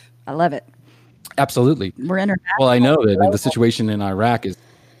inclusive. I love it. Absolutely. We're international. Well, I know that the situation in Iraq is,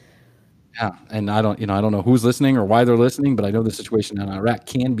 yeah, and I don't know who's listening or why they're listening, but I know the situation in Iraq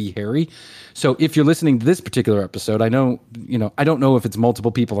can be hairy. So if you're listening to this particular episode, I don't know if it's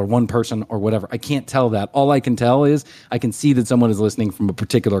multiple people or one person or whatever. I can't tell that. All I can tell is I can see that someone is listening from a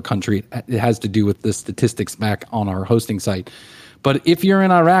particular country. It has to do with the statistics back on our hosting site. But if you're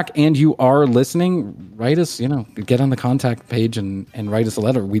in Iraq and you are listening, write us, get on the contact page and write us a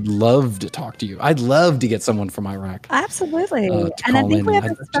letter. We'd love to talk to you. I'd love to get someone from Iraq. Absolutely. And I think we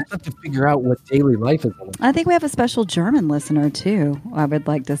have to figure out what daily life is like. I think we have a special German listener, too, I would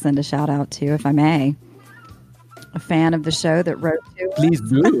like to send a shout out to, if I may. A fan of the show that wrote to us. Please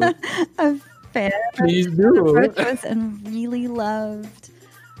do. A fan Please that do. wrote to us and really loved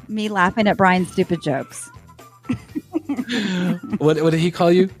me laughing at Brian's stupid jokes. What did he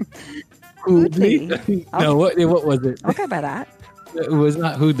call you? Hoodly. No, what was it? Okay, by that. It was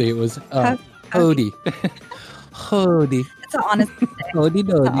not Hoodly. It was Hody. Hody. It's an honest mistake. Hody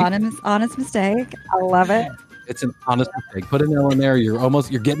dody. It's an honest mistake. I love it. It's an honest mistake. Put an L in there. You're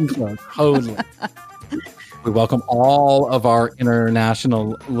getting close. Hody. We welcome all of our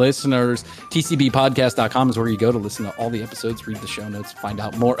international listeners. TCBpodcast.com is where you go to listen to all the episodes, read the show notes, find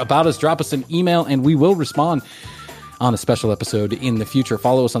out more about us. Drop us an email, and we will respond on a special episode in the future.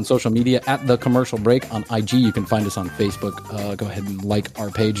 Follow us on social media at The Commercial Break on IG. You can find us on Facebook. Go ahead and like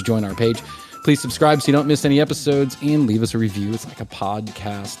our page, join our page. Please subscribe so you don't miss any episodes, and leave us a review. It's like a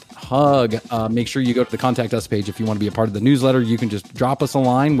podcast hug. Make sure you go to the Contact Us page if you want to be a part of the newsletter. You can just drop us a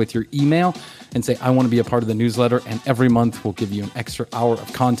line with your email and say, I want to be a part of the newsletter, and every month we'll give you an extra hour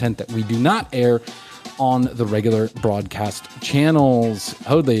of content that we do not air on the regular broadcast channels.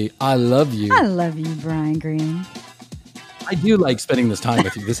 Hoadley, I love you. I love you, Brian Green. I do like spending this time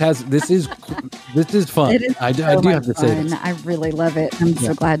with you. This is fun. It is I do have to say this. I really love it. I'm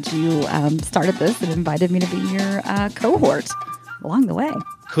so glad you started this and invited me to be your cohort along the way.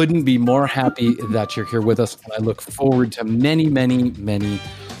 Couldn't be more happy that you're here with us. And I look forward to many, many, many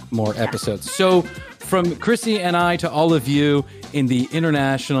more episodes. So from Chrissy and I to all of you in the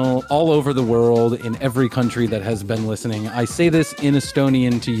international, all over the world, in every country that has been listening, I say this in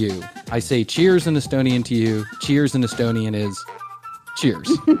Estonian to you. I say cheers in Estonian to you. Cheers in Estonian is cheers.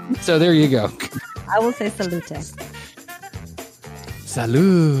 So there you go. I will say salute.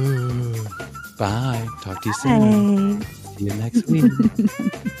 Salud. Bye. Talk to you soon. See you next week.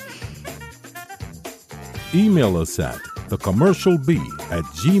 Email us at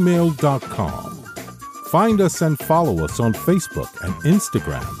thecommercialbee@gmail.com. Find us and follow us on Facebook and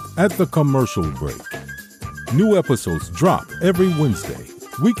Instagram at The Commercial Break. New episodes drop every Wednesday.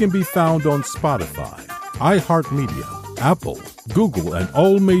 We can be found on Spotify, iHeartMedia, Apple, Google, and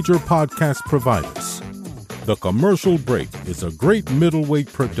all major podcast providers. The Commercial Break is a great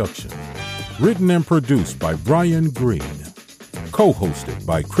middleweight production. Written and produced by Brian Green. Co-hosted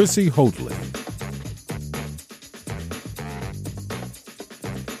by Chrissy Hoadley.